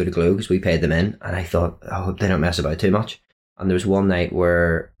guys to go to Glow because we paid them in, and I thought, I hope they don't mess about too much. And there was one night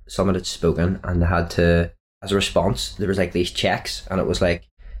where someone had spoken and they had to, as a response, there was like these checks, and it was like,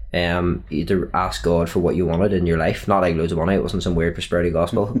 you had to ask God for what you wanted in your life. Not like loads of money, it wasn't some weird prosperity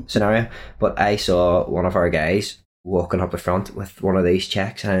gospel scenario. But I saw one of our guys walking up the front with one of these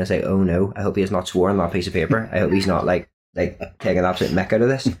checks, and I was like, oh no, I hope he has not sworn on that piece of paper. I hope he's not like taking an absolute mick out of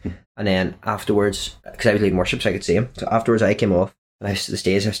this. And then afterwards, because I was leading worship so I could see him, so afterwards I came off and I was at the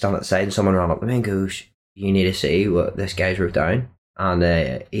stage, I was standing at the side and someone ran up to me and goes, you need to see what this guy's wrote down.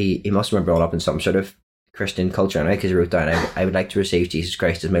 And he must have been brought up in some sort of Christian culture anyway, because he wrote down, I would like to receive Jesus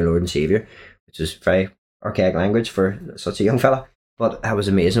Christ as my Lord and Saviour, which is very archaic language for such a young fella. But that was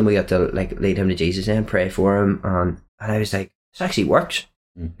amazing. We got to like lead him to Jesus and pray for him, and I was like, this actually works.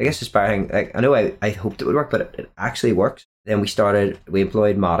 I guess aspiring, like, I know I hoped it would work, but it actually works. Then we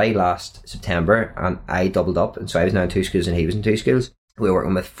employed Matty last September, and I doubled up, and so I was now in 2 schools and he was in 2 schools. We were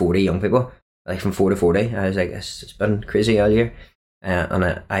working with 40 young people, like from 4 to 40. I was like, it's been crazy all year.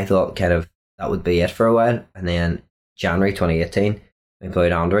 And I thought kind of that would be it for a while. And then January 2018, we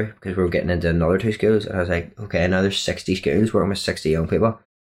employed Andrew because we were getting into another 2 schools. And I was like, okay, now there's 60 schools, working with 60 young people.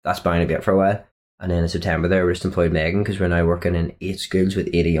 That's bound to be it for a while. And then in September there, we just employed Megan because we're now working in 8 schools with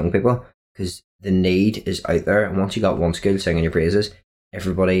 80 young people, because the need is out there. And once you got one school singing your praises,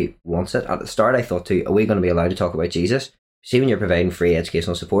 everybody wants it. At the start, I thought too, are we going to be allowed to talk about Jesus? See, when you're providing free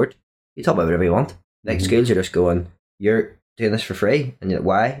educational support, you talk about whatever you want. Like schools are just going, you're doing this for free, and you're like,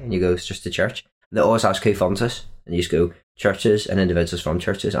 why? And you go, it's just the church. And they always ask who funds us, and you just go, churches and individuals from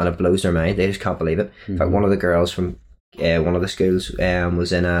churches, and it blows their mind. They just can't believe it. In fact, one of the girls from one of the schools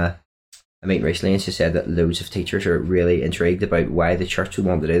was in a meeting recently, and she said that loads of teachers are really intrigued about why the church would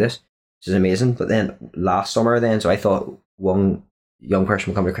want to do this, which is amazing. But then last summer so I thought one young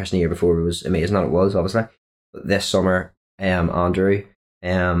person would come to Christian the year before. It was amazing, and it was, obviously. But this summer, Andrew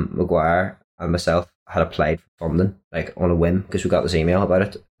Maguire and myself had applied for funding, like on a whim, because we got this email about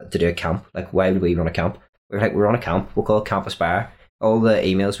it, to do a camp. Like, why would we run a camp? We were like, we're on a camp, we'll call it Camp Aspire. All the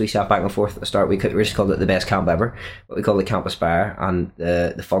emails we sat back and forth at the start, we just called it the best camp ever, but we called it Camp Aspire, and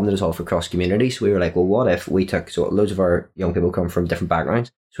the funding is all for cross communities. So we were like, well, what if we took, so loads of our young people come from different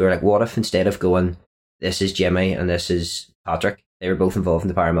backgrounds, so we were like, what if instead of going, this is Jimmy and this is Patrick, they were both involved in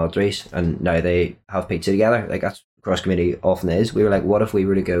the paramilitaries and now they have pizza together, like that's cross community often is. We were like, what if we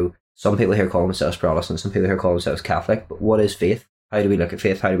were to go, some people here call themselves Protestant, some people here call themselves Catholic, but what is faith? How do we look at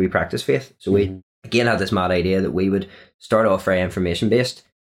faith? How do we practice faith? So we again had this mad idea that we would start off very information based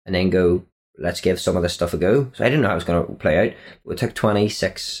and then go, let's give some of this stuff a go. So I didn't know how it was going to play out. We took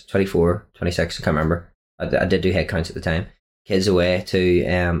 26, 24, 26, I can't remember. I did do head counts at the time. Kids away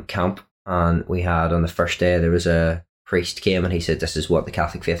to camp, and we had on the first day there was a priest came and he said, this is what the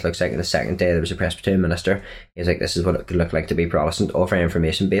Catholic faith looks like. And the second day there was a Presbyterian minister. He was like, this is what it could look like to be Protestant, all very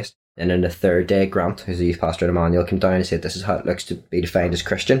information based. And then the third day, Grant, who's the youth pastor at Emmanuel, came down and said, this is how it looks to be defined as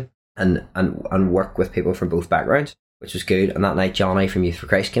Christian, and work with people from both backgrounds, which was good. And that night, Johnny from Youth for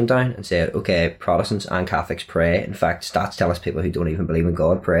Christ came down and said, okay, Protestants and Catholics pray. In fact, stats tell us people who don't even believe in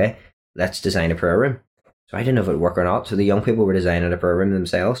God pray. Let's design a prayer room. So I didn't know if it would work or not. So the young people were designing a prayer room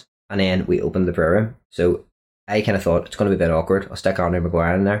themselves, and then we opened the prayer room. So I kind of thought, it's going to be a bit awkward. I'll stick Andrew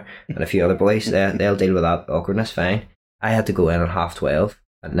Maguire in there and a few other boys. They'll deal with that awkwardness fine. I had to go in at 12:30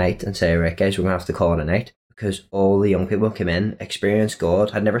 at night and say, right guys, we're going to have to call it a night, because all the young people came in, experienced God,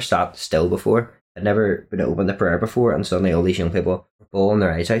 had never sat still before, had never been open to prayer before, and suddenly all these young people were bawling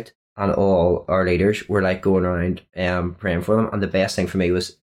their eyes out, and all our leaders were like going around praying for them. And the best thing for me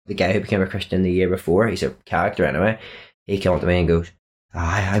was the guy who became a Christian the year before, he's a character anyway, he came up to me and goes,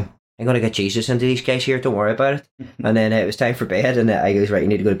 I'm going to get Jesus into these guys here, don't worry about it. And then it was time for bed, and I goes, right, you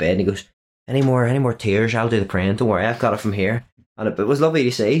need to go to bed. And he goes, any more tears, I'll do the praying, don't worry, I've got it from here. And it was lovely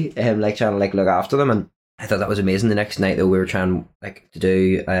to see him like trying to like look after them, and I thought that was amazing. The next night though, we were trying like to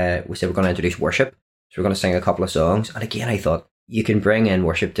do, we said we're going to introduce worship, so we're going to sing a couple of songs. And again, I thought you can bring in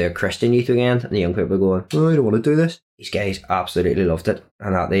worship to a Christian youth weekend, and the young people going, oh, I don't want to do this. These guys absolutely loved it,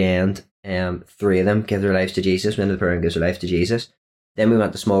 and at the end, 3 of them gave their lives to Jesus. One of the parent gives their life to Jesus. Then we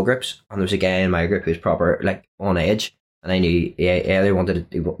went to small groups, and there was a guy in my group who was proper like on edge, and I knew he either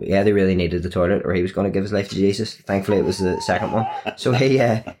really needed the toilet or he was going to give his life to Jesus. Thankfully, it was the second one. So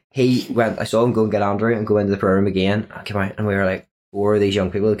he went. I saw him go and get Andrew and go into the prayer room again. I came out and we were like, 4 of these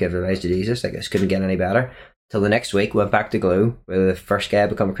young people give their lives to Jesus. Like, this couldn't get any better. Till the next week, we went back to Glue, where the first guy had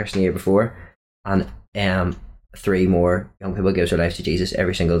become a Christian the year before, and 3 more young people give their lives to Jesus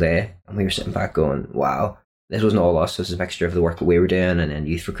every single day. And we were sitting back going, wow, this wasn't all us. This was a mixture of the work that we were doing, and then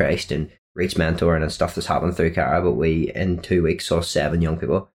Youth for Christ and Reach Mentoring and stuff that's happened through Cara. But we, in 2 weeks, saw 7 young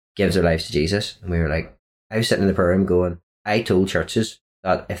people give their lives to Jesus. And we were like, I was sitting in the prayer room going, I told churches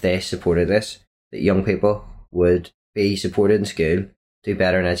that if they supported this, that young people would be supported in school, do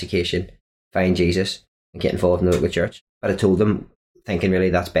better in education, find Jesus, and get involved in the local church. But I told them, thinking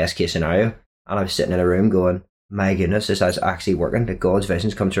really that's best case scenario. And I was sitting in a room going, my goodness, this is actually working. That God's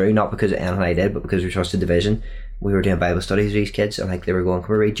visions come true, not because of anything I did, but because we trusted the vision. we were doing Bible studies with these kids, and like they were going,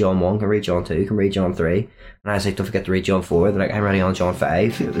 can we read John 1, can we read John 2, can we read John 3? And I was like, don't forget to read John 4. They're like, I'm ready on John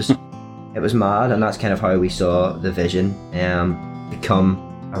 5. It was mad, and that's kind of how we saw the vision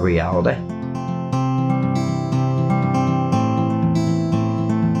become a reality.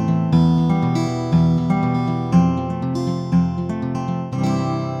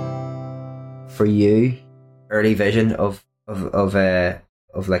 For you, early vision of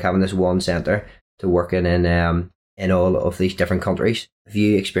like having this one centre to working in all of these different countries, have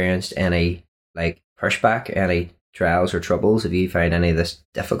you experienced any like pushback, any trials or troubles? Have you found any of this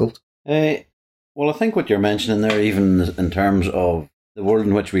difficult? Well, I think what you're mentioning there, even in terms of the world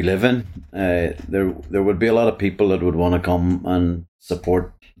in which we live in, there would be a lot of people that would want to come and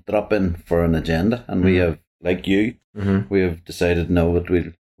support Drop In for an agenda, and we have, like you, we have decided no,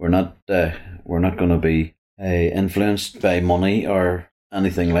 that we're not going to be influenced by money or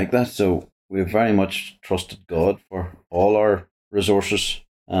anything like that. So we've very much trusted God for all our resources.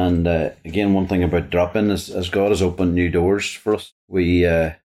 And again, one thing about Drop In is, as God has opened new doors for us, we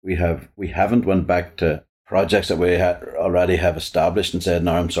haven't went back to projects that we already have established and said,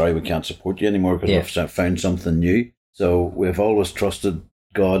 no, I'm sorry, we can't support you anymore because we've found something new. So we've always trusted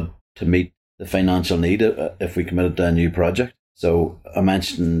God to meet the financial need if we committed to a new project. So I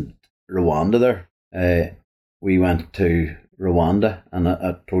mentioned Rwanda there. We went to Rwanda, and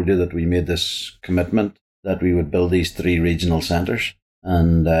I told you that we made this commitment that we would build these 3 regional centres,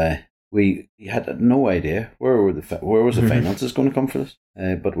 and we had no idea where was the finances going to come for this.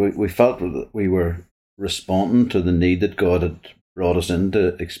 But we felt that we were responding to the need that God had brought us in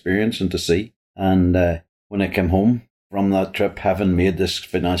to experience and to see. And when I came home from that trip, having made this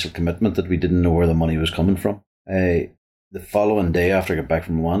financial commitment that we didn't know where the money was coming from, the following day after I got back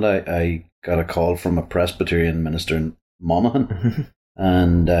from Rwanda, I got a call from a Presbyterian minister in Monaghan,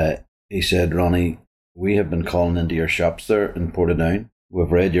 and he said, Ronnie, we have been calling into your shops there in Portadown.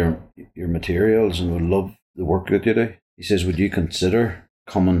 We've read your materials and we love the work that you do. He says, would you consider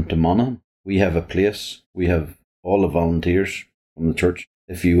coming to Monaghan? We have a place. We have all the volunteers from the church.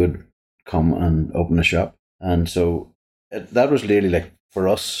 If you would come and open a shop. And so that was really like, for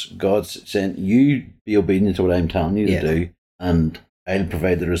us, God's saying, you be obedient to what I'm telling you to do, and I'll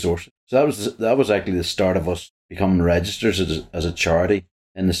provide the resources. So that was actually the start of us becoming registered as a charity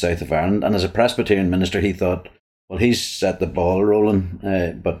in the south of Ireland. And as a Presbyterian minister, he thought, well, he's set the ball rolling,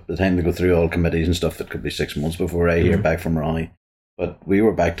 but the time to go through all committees and stuff, it could be 6 months before I hear back from Ronnie. But we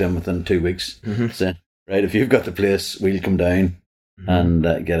were back to him within 2 weeks, saying, right, if you've got the place, we'll come down and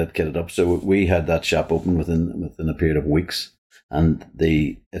get it kitted up. So we had that shop open within a period of weeks. And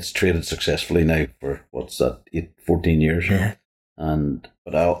it's traded successfully now for 14 years. Yeah.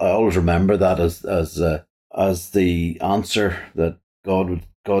 But I always remember that as the answer that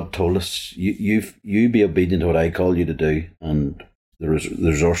God told us, you be obedient to what I call you to do, and the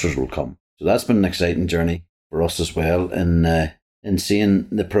resources will come. So that's been an exciting journey for us as well in seeing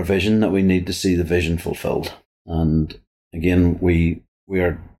the provision that we need to see the vision fulfilled. And again, we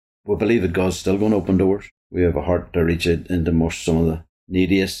believe that God's still going to open doors. We have a heart to reach out into some of the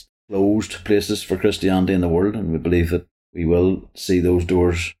neediest, closed places for Christianity in the world, and we believe that we will see those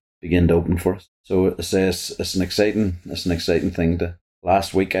doors begin to open for us. So I say it's an exciting thing.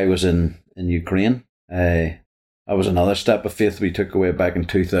 Last week I was in Ukraine. That was another step of faith we took away back in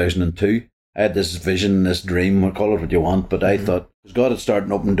 2002. I had this vision, this dream, call it what you want, but I thought God had started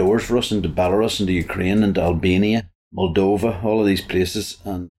opening doors for us into Belarus, into Ukraine, into Albania, Moldova, all of these places.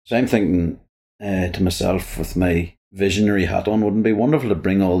 And so I'm thinking to myself, with my visionary hat on, wouldn't it be wonderful to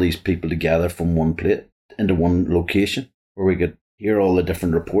bring all these people together from one place into one location where we could hear all the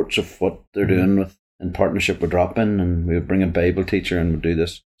different reports of what they're doing in partnership with Drop In, and we would bring a Bible teacher and we'd do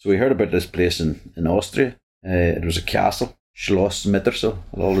this. So we heard about this place in Austria. It was a castle, Schloss Mittersill.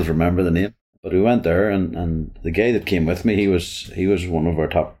 I'll always remember the name. But we went there, and the guy that came with me, he was one of our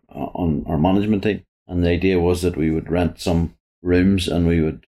top on our management team, and the idea was that we would rent some rooms and we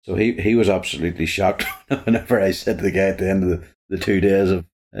would. So he was absolutely shocked whenever I said to the guy at the end of the 2 days of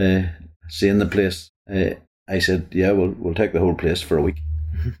seeing the place. I said, yeah, we'll take the whole place for a week.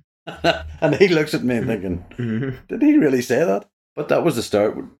 And he looks at me thinking, did he really say that? But that was the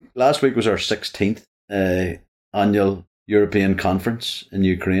start. Last week was our 16th annual European conference in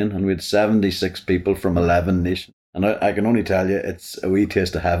Ukraine, and we had 76 people from 11 nations. And I can only tell you, it's a wee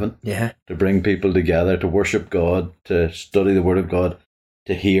taste of heaven. Yeah. To bring people together, to worship God, to study the Word of God,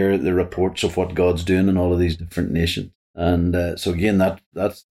 to hear the reports of what God's doing in all of these different nations. And so again,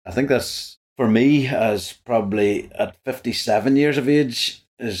 that's I think that's, for me, as probably at 57 years of age,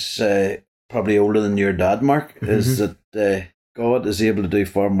 is probably older than your dad, Mark, is that God is able to do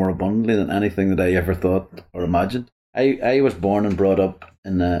far more abundantly than anything that I ever thought or imagined. I was born and brought up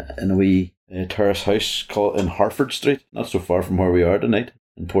in a wee terrace house called in Harford Street, not so far from where we are tonight,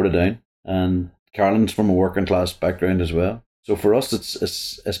 in Portadown. And Carolyn's from a working class background as well. So for us,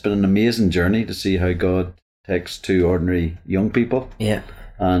 it's been an amazing journey to see how God takes two ordinary young people,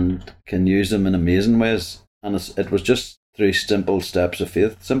 and can use them in amazing ways. And it was just through simple steps of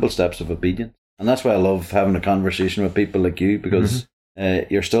faith, simple steps of obedience. And that's why I love having a conversation with people like you, because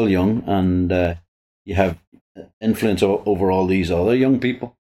you're still young and you have influence over all these other young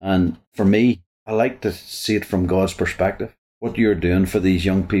people. And for me, I like to see it from God's perspective. What you're doing for these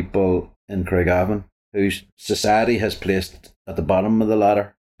young people in Craigavon, whose society has placed at the bottom of the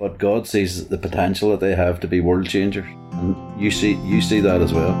ladder, but God sees the potential that they have to be world changers. And you see that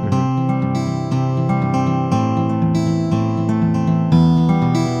as well.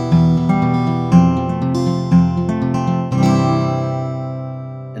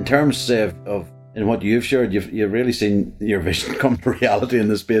 In terms, say, of in what you've shared, you've really seen your vision come to reality in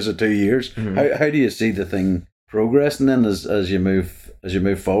the space of 2 years. How do you see the thing progressing then as you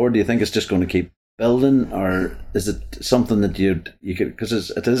move forward? Do you think it's just going to keep building, or is it something that you could,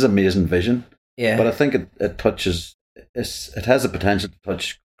 because it is amazing vision, but I think it touches, it has the potential to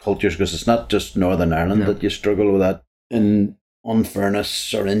touch cultures, because it's not just Northern Ireland that you struggle with that in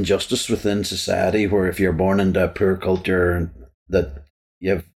unfairness or injustice within society, where if you're born into a poor culture, that you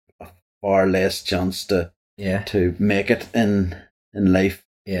have far less chance to make it in life.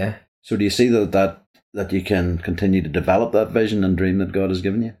 So do you see that you can continue to develop that vision and dream that God has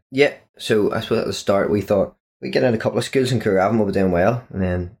given you? So I suppose at the start we thought we'd get in a couple of schools in Craigavon, we'll be doing well, and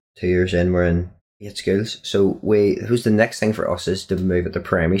then 2 years in we're in 8 schools. So who's the next thing for us is to move at the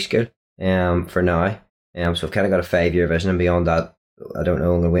primary school for now. So we've kind of got a 5-year vision, and beyond that I don't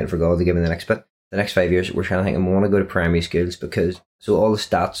know, I'm going to wait for God to give me the next bit. The next 5 years, we're trying to think, I want to go to primary schools, because so all the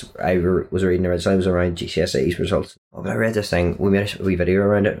stats I was reading originally was around GCSE's results. But I read this thing, we made a wee video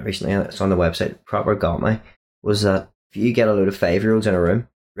around it recently, and it's on the website, proper got me, was that if you get a load of 5-year-olds in a room,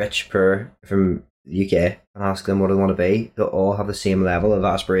 rich, poor, from the UK, and ask them what they want to be, they'll all have the same level of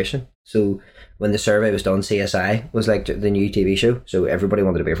aspiration. So when the survey was done, CSI was like the new TV show, so everybody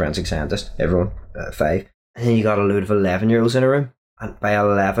wanted to be a forensic scientist, everyone, 5. And then you got a load of 11-year-olds in a room, and by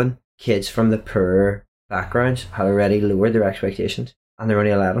 11, kids from the poor backgrounds had already lowered their expectations, and they're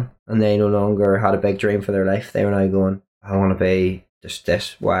only 11, and they no longer had a big dream for their life. They were now going, I want to be just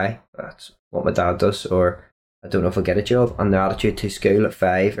this. Why? That's what my dad does, or I don't know if I'll get a job. And the attitude to school at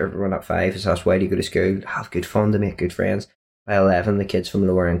 5, everyone at 5 is asked, why do you go to school? Have good fun, to make good friends. By 11, the kids from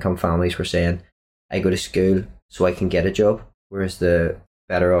lower income families were saying, I go to school so I can get a job, whereas the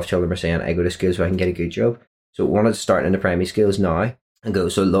better off children were saying, I go to school so I can get a good job. So we wanted to start in the primary schools now and go,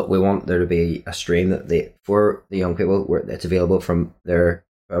 so look, we want there to be a stream that for the young people where it's available from they're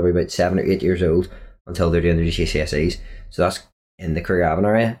probably about 7 or 8 years old until they're doing their GCSEs. So that's in the Craigavon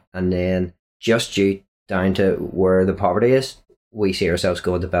area. And then just due down to where the poverty is, we see ourselves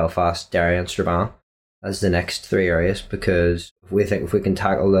going to Belfast, Derry and Strabane as the next 3 areas, because we think if we can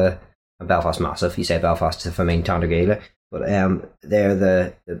tackle and Belfast massive, you say Belfast if I mean Tandragila, but they're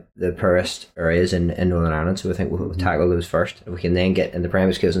the poorest areas in Northern Ireland, so we think we'll tackle those first. If we can then get in the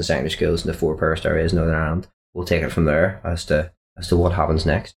primary schools and secondary schools in the 4 poorest areas in Northern Ireland, we'll take it from there as to what happens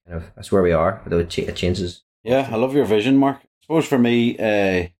next. That's where we are, although it changes. Yeah, I love your vision, Mark. I suppose for me,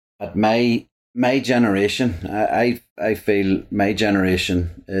 at my generation, I feel my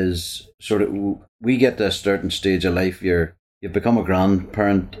generation is sort of, we get to a certain stage of life, you've become a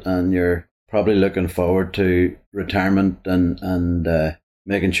grandparent and you're probably looking forward to retirement and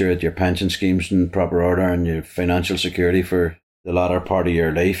making sure that your pension scheme's in proper order and your financial security for the latter part of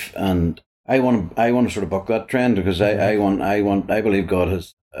your life. And I want to sort of buck that trend, because I believe God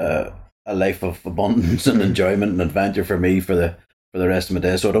has a life of abundance and enjoyment and adventure for me for the rest of my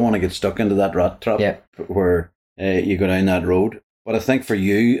days. So I don't want to get stuck into that rat trap where you go down that road. But I think for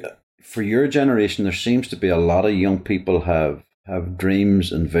you, for your generation, there seems to be a lot of young people have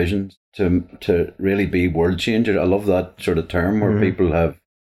dreams and visions to really be world changers. I love that sort of term where people have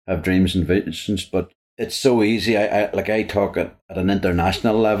dreams and visions, but it's so easy. I talk at an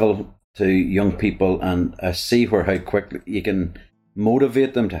international level to young people, and I see how quickly you can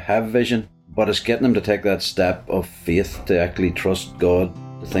motivate them to have vision, but it's getting them to take that step of faith to actually trust God,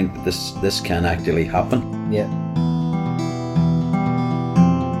 to think that this can actually happen. Yeah.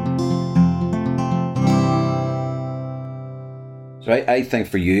 So I think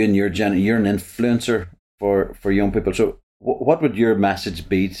for you and your you're an influencer for young people. So what would your message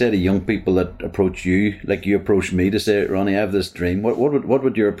be, say, to young people that approach you, like you approach me, to say, Ronnie, I have this dream? What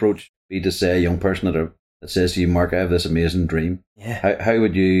would your approach be to, say, a young person that that says to you, Mark, I have this amazing dream. Yeah. How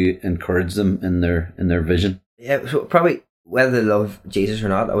would you encourage them in their vision? Yeah, so probably whether they love Jesus or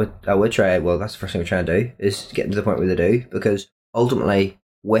not, I would try. Well, that's the first thing we try and do is get to the point where they do, because ultimately,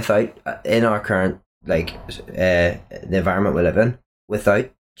 without in our current the environment we live in,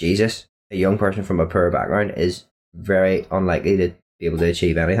 without Jesus, a young person from a poor background is very unlikely to be able to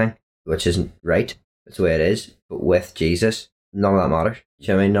achieve anything, which isn't right. That's the way it is. But with Jesus, none of that matters. Do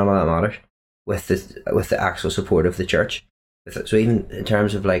you know what I mean? None of that matters. With the actual support of the church. So even in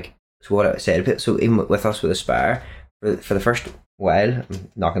terms of so what I said, so even with us with Aspire, for the first while,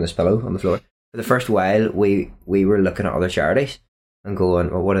 I'm knocking this pillow on the floor. For the first while, we were looking at other charities and going,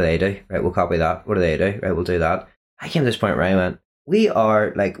 well, what do they do? Right, we'll copy that. What do they do? Right, we'll do that. I came to this point where I went,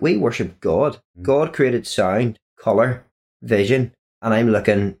 we worship God. God created sound, colour, vision, and I'm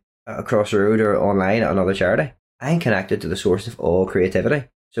looking across the road or online at another charity. I'm connected to the source of all creativity.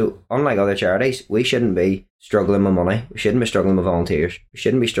 So unlike other charities, we shouldn't be struggling with money. We shouldn't be struggling with volunteers. We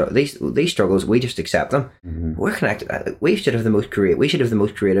shouldn't be these struggles. We just accept them. Mm-hmm. We're connected. We should have the most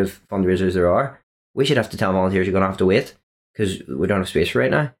creative fundraisers there are. We should have to tell volunteers you're going to have to wait because we don't have space for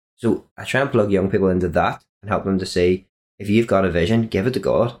right now. So I try and plug young people into that and help them to see, if you've got a vision, give it to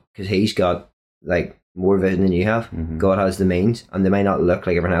God, because He's got more vision than you have. Mm-hmm. God has the means, and they may not look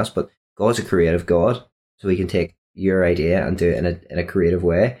like everyone else, but God's a creative God, so He can take your idea and do it in a creative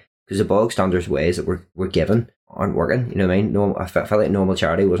way, because the bog standards ways that we're given aren't working. You know what I mean? No, I felt like normal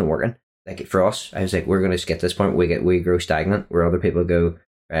charity wasn't working. Like for us, I was like, we're going to get to this point where we grow stagnant, where other people go,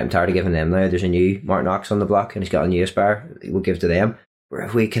 right, I'm tired of giving them now. There's a new Martin Knox on the block, and he's got a new Aspire. We'll give to them. Where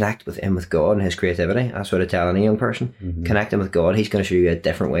if we connect with God and His creativity, that's what I tell any young person. Mm-hmm. Connect them with God. He's going to show you a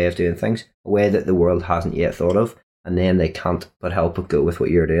different way of doing things, a way that the world hasn't yet thought of, and then they can't but help but go with what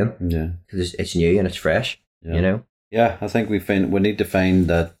you're doing. Yeah, because it's new and it's fresh. Yeah. You know. Yeah, I think we need to find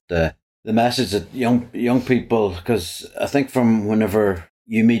that the message that young people, because I think from whenever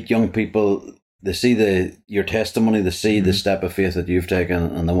you meet young people, they see your testimony, they see the step of faith that you've taken,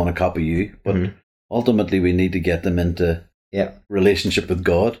 and they want to copy you. But ultimately, we need to get them into relationship with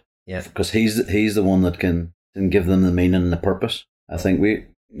God. Yeah, because He's the one that can give them the meaning and the purpose. I think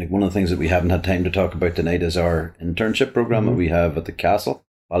one of the things that we haven't had time to talk about tonight is our internship program that we have at the castle,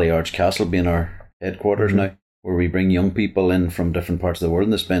 Ballyarch Castle being our headquarters now, where we bring young people in from different parts of the world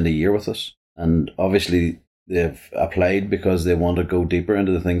and they spend a year with us. And obviously they've applied because they want to go deeper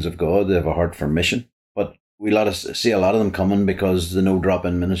into the things of God. They have a heart for mission. But we see a lot of them coming because the No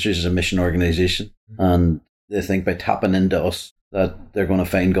Drop-In Ministries is a mission organisation, and they think by tapping into us that they're going to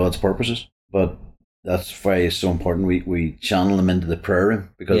find God's purposes. But that's why it's so important we channel them into the prayer room,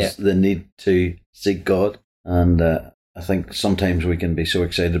 because they need to seek God. And I think sometimes we can be so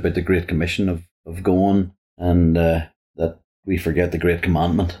excited about the Great Commission of going, and that we forget the great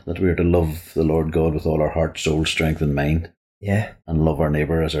commandment that we are to love the Lord God with all our heart, soul, strength and mind. Yeah. And love our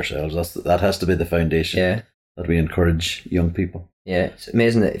neighbour as ourselves. That has to be the foundation that we encourage young people. Yeah, it's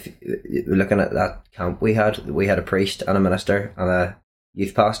amazing that if you're looking at that camp we had a priest and a minister and a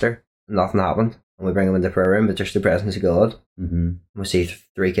youth pastor, and nothing happened. And we bring them into the prayer room, but just the presence of God. Mm-hmm. We see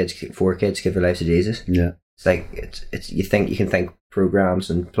 4 kids give their lives to Jesus. Yeah. It's like, it's you can think programs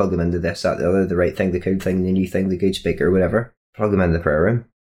and plug them into this, that, the other, the right thing, the cool thing, the new thing, the good speaker, whatever. Plug them into the prayer room,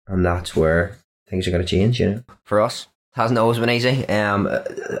 and that's where things are going to change, you know. For us, it hasn't always been easy.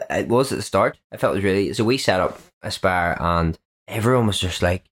 It was at the start. I felt it was really, so we set up Aspire and everyone was just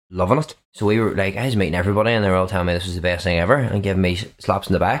like loving it. So we were like, I was meeting everybody and they were all telling me this was the best thing ever and giving me slaps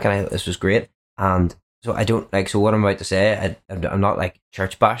in the back, and this was great. And so I don't so what I'm about to say, I'm not like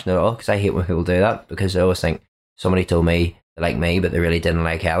church bashing at all, because I hate when people do that, because I always think somebody told me they like me but they really didn't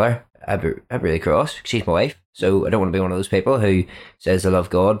like Heather. I'd be really cross. She's my wife, so I don't want to be one of those people who says they love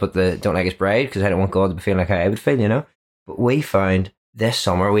God but they don't like His bride, because I don't want God to be feeling like how I would feel, you know. But we found this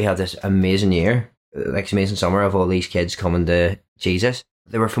summer we had this amazing year, this amazing summer of all these kids coming to Jesus.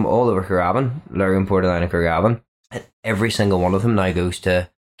 They were from all over Craigavon, Lurgan, Portadown and Craigavon, and every single one of them now goes to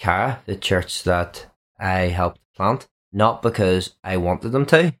Cara, the church that I helped plant, not because I wanted them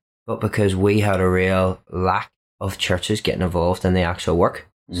to, but because we had a real lack of churches getting involved in the actual work,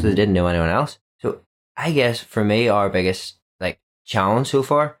 so they didn't know anyone else. So I guess for me, our biggest challenge so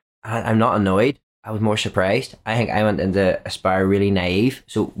far, I'm not annoyed, I was more surprised. I think I went into Aspire really naive.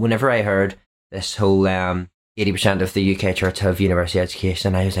 So whenever I heard this whole 80% of the UK church have university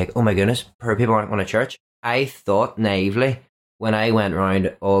education, I was like, oh my goodness, poor people aren't going to church. I thought naively, when I went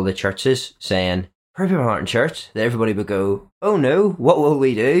around all the churches saying, poor people aren't in church, that everybody would go, oh no, what will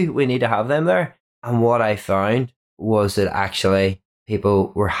we do? We need to have them there. And what I found was that actually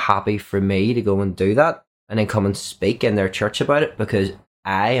people were happy for me to go and do that and then come and speak in their church about it, because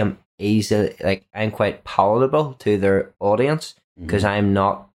I am easy, like I'm quite palatable to their audience because I'm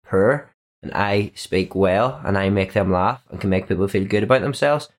not poor and I speak well and I make them laugh and can make people feel good about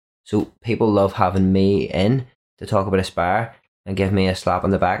themselves. So people love having me in to talk about Aspire and give me a slap on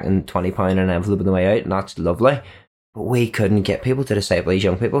the back and £20 in an envelope on the way out, and that's lovely. But we couldn't get people to disciple these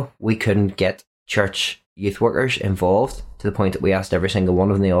young people. We couldn't get church youth workers involved to the point that we asked every single one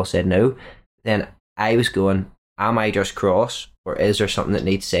of them, they all said no. Then I was going, am I just cross, or is there something that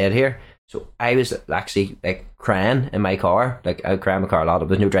needs said here? So I was actually like crying in my car. Like I would cry in my car a lot. There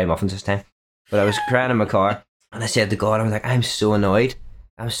was no dry muffins this time. But I was crying in my car and I said to God, I was like, I'm so annoyed.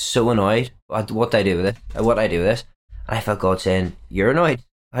 I'm so annoyed. What do I do with it? What do I do with this? And I felt God saying, you're annoyed.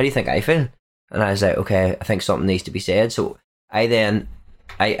 How do you think I feel? And I was like, okay, I think something needs to be said. So I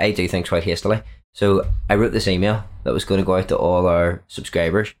do things quite hastily. So I wrote this email that was going to go out to all our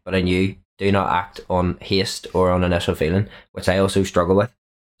subscribers, but I knew do not act on haste or on initial feeling, which I also struggle with.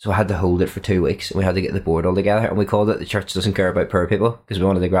 So I had to hold it for 2 weeks and we had to get the board all together, and we called it The Church Doesn't Care About Poor People because we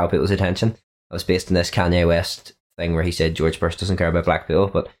wanted to grab people's attention. It was based on this Kanye West thing where he said George Bush doesn't care about black people,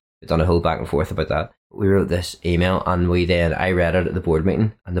 but we've done a whole back and forth about that. We wrote this email and I read it at the board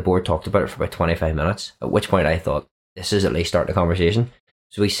meeting, and the board talked about it for about 25 minutes, at which point I thought, this is at least starting a conversation.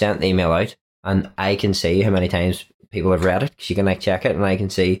 So we sent the email out, and I can see how many times people have read it because you can like check it, and I can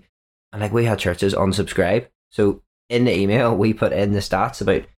see, and like we had churches unsubscribe. So in the email we put in the stats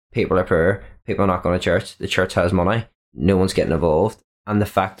about people are poor, people are not going to church, the church has money, no one's getting involved, and the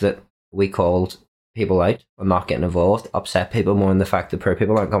fact that we called people out on not getting involved upset people more than the fact that poor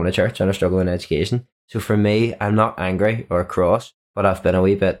people aren't coming to church and are struggling in education. So for me, I'm not angry or cross, but I felt a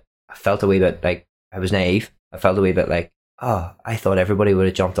wee bit like I was naive. I felt a wee bit like, oh, I thought everybody would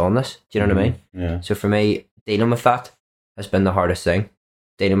have jumped on this. Do you know what I mean? Yeah. So for me, dealing with that has been the hardest thing.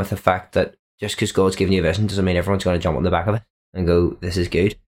 Dealing with the fact that just because God's given you a vision doesn't mean everyone's going to jump on the back of it and go, this is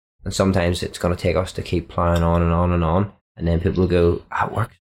good. And sometimes it's going to take us to keep ploughing on and on and on. And then people will go, it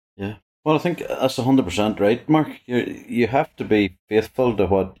works. Yeah. Well, I think that's 100% right, Mark. You have to be faithful to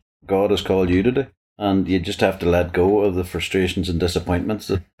what God has called you to do. And you just have to let go of the frustrations and disappointments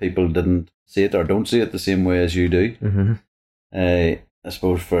that people didn't see it or don't see it the same way as you do. Mm-hmm. I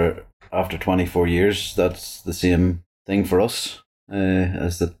suppose for after 24 years, that's the same thing for us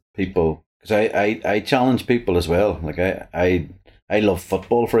as the people. Because I challenge people as well. Like I love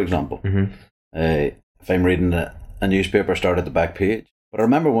football, for example. Mm-hmm. If I'm reading a newspaper, start at the back page. But I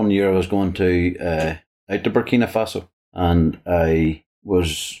remember one year I was going to out to Burkina Faso, and I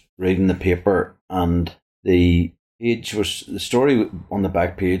was reading the paper, and the story on the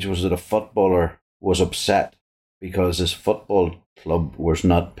back page was that a footballer was upset because his football club was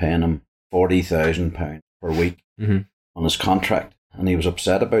not paying him £40,000 per week on his contract, and he was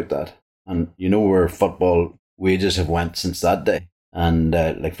upset about that. And you know where football wages have went since that day. And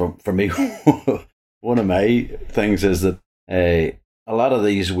like for me, one of my things is that a lot of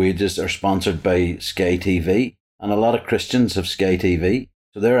these wages are sponsored by Sky TV, and a lot of Christians have Sky TV.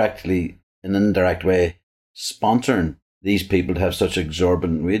 So they're actually, in an indirect way, sponsoring these people to have such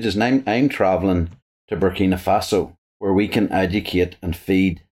exorbitant wages. And I'm travelling to Burkina Faso, where we can educate and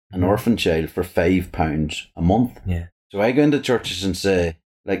feed an orphan child for £5 a month. Yeah. So I go into churches and say,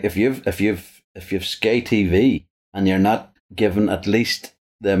 like, if you've Sky TV and you're not given at least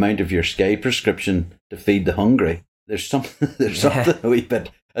the amount of your Sky prescription to feed the hungry, there's something a wee bit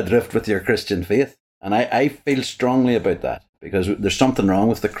adrift with your Christian faith. And I feel strongly about that, because there's something wrong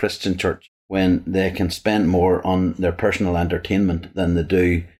with the Christian church when they can spend more on their personal entertainment than they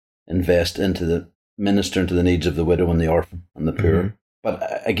do invest into the ministering to the needs of the widow and the orphan and the poor. Mm-hmm.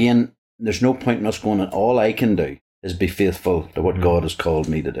 But again, there's no point in us going, all I can do is be faithful to what God has called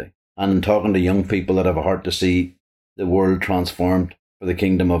me to do. And in talking to young people that have a heart to see the world transformed for the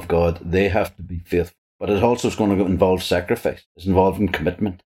kingdom of God, they have to be faithful. But it also is going to involve sacrifice. It's involving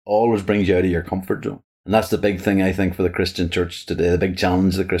commitment. Always brings you out of your comfort zone. And that's the big thing, I think, for the Christian church today, the big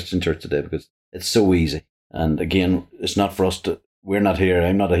challenge of the Christian church today, because it's so easy. And again, it's not for us to, we're not here,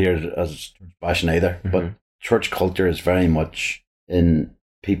 I'm not here as bashing either, but church culture is very much in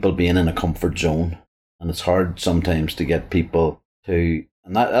people being in a comfort zone. And it's hard sometimes to get people to,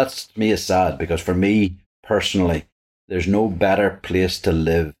 and that's to me is sad, because for me personally, there's no better place to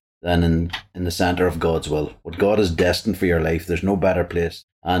live than in the centre of God's will. What God has destined for your life, there's no better place.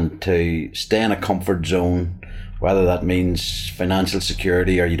 And to stay in a comfort zone, whether that means financial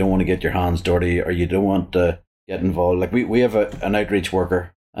security, or you don't want to get your hands dirty, or you don't want to get involved. Like we have an outreach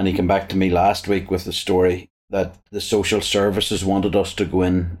worker, and he came back to me last week with the story that the social services wanted us to go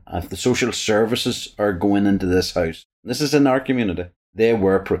in. If the social services are going into this house, this is in our community, they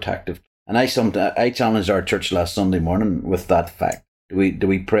were protective. And I challenged our church last Sunday morning with that fact. Do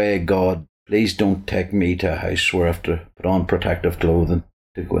we pray, God, please don't take me to a house where I have to put on protective clothing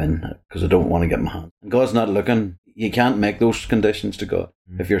to go in because I don't want to get my hands. And God's not looking. You can't make those conditions to God.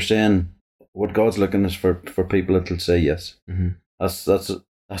 If you're saying what God's looking is for people that'll say yes. That's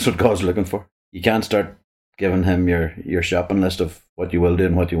what God's looking for. You can't start giving him your shopping list of what you will do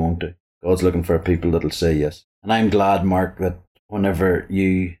and what you won't do. God's looking for people that'll say yes. And I'm glad, Mark, that whenever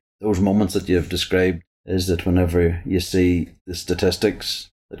those moments that you've described is that whenever you see the statistics,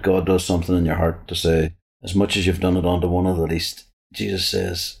 that God does something in your heart to say, as much as you've done it unto one of the least, Jesus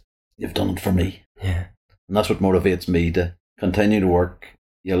says, you've done it for me. Yeah. And that's what motivates me to continue to work.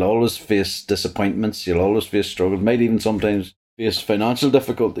 You'll always face disappointments. You'll always face struggles. Might even sometimes face financial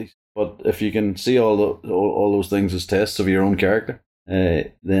difficulties. But if you can see all those things as tests of your own character,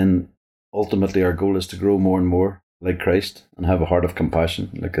 then ultimately our goal is to grow more and more like Christ and have a heart of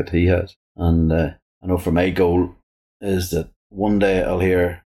compassion like that he has. And I know for my goal is that one day I'll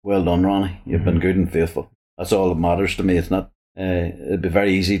hear, well done, Ronnie, you've been good and faithful. That's all that matters to me. It's not, it'd be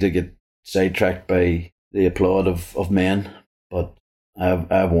very easy to get sidetracked by the applaud of men, but I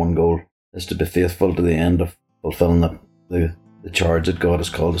have one goal, is to be faithful to the end of fulfilling the charge that God has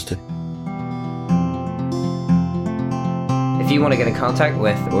called us to. If you want to get in contact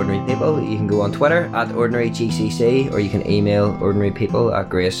with Ordinary People, you can go on Twitter at OrdinaryGCC, or you can email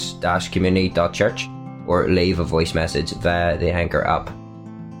ordinarypeople@grace-community.church, or leave a voice message via the Anchor app.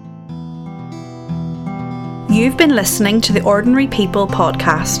 You've been listening to the Ordinary People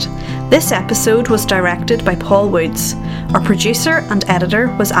podcast. This episode was directed by Paul Woods. Our producer and editor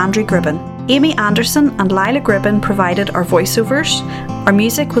was Andrew Gribben. Amy Anderson and Lila Gribben provided our voiceovers. Our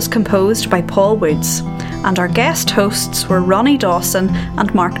music was composed by Paul Woods. And our guest hosts were Ronnie Dawson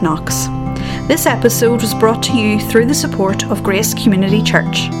and Mark Knox. This episode was brought to you through the support of Grace Community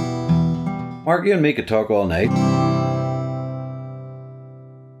Church. Mark, you and me could talk all night.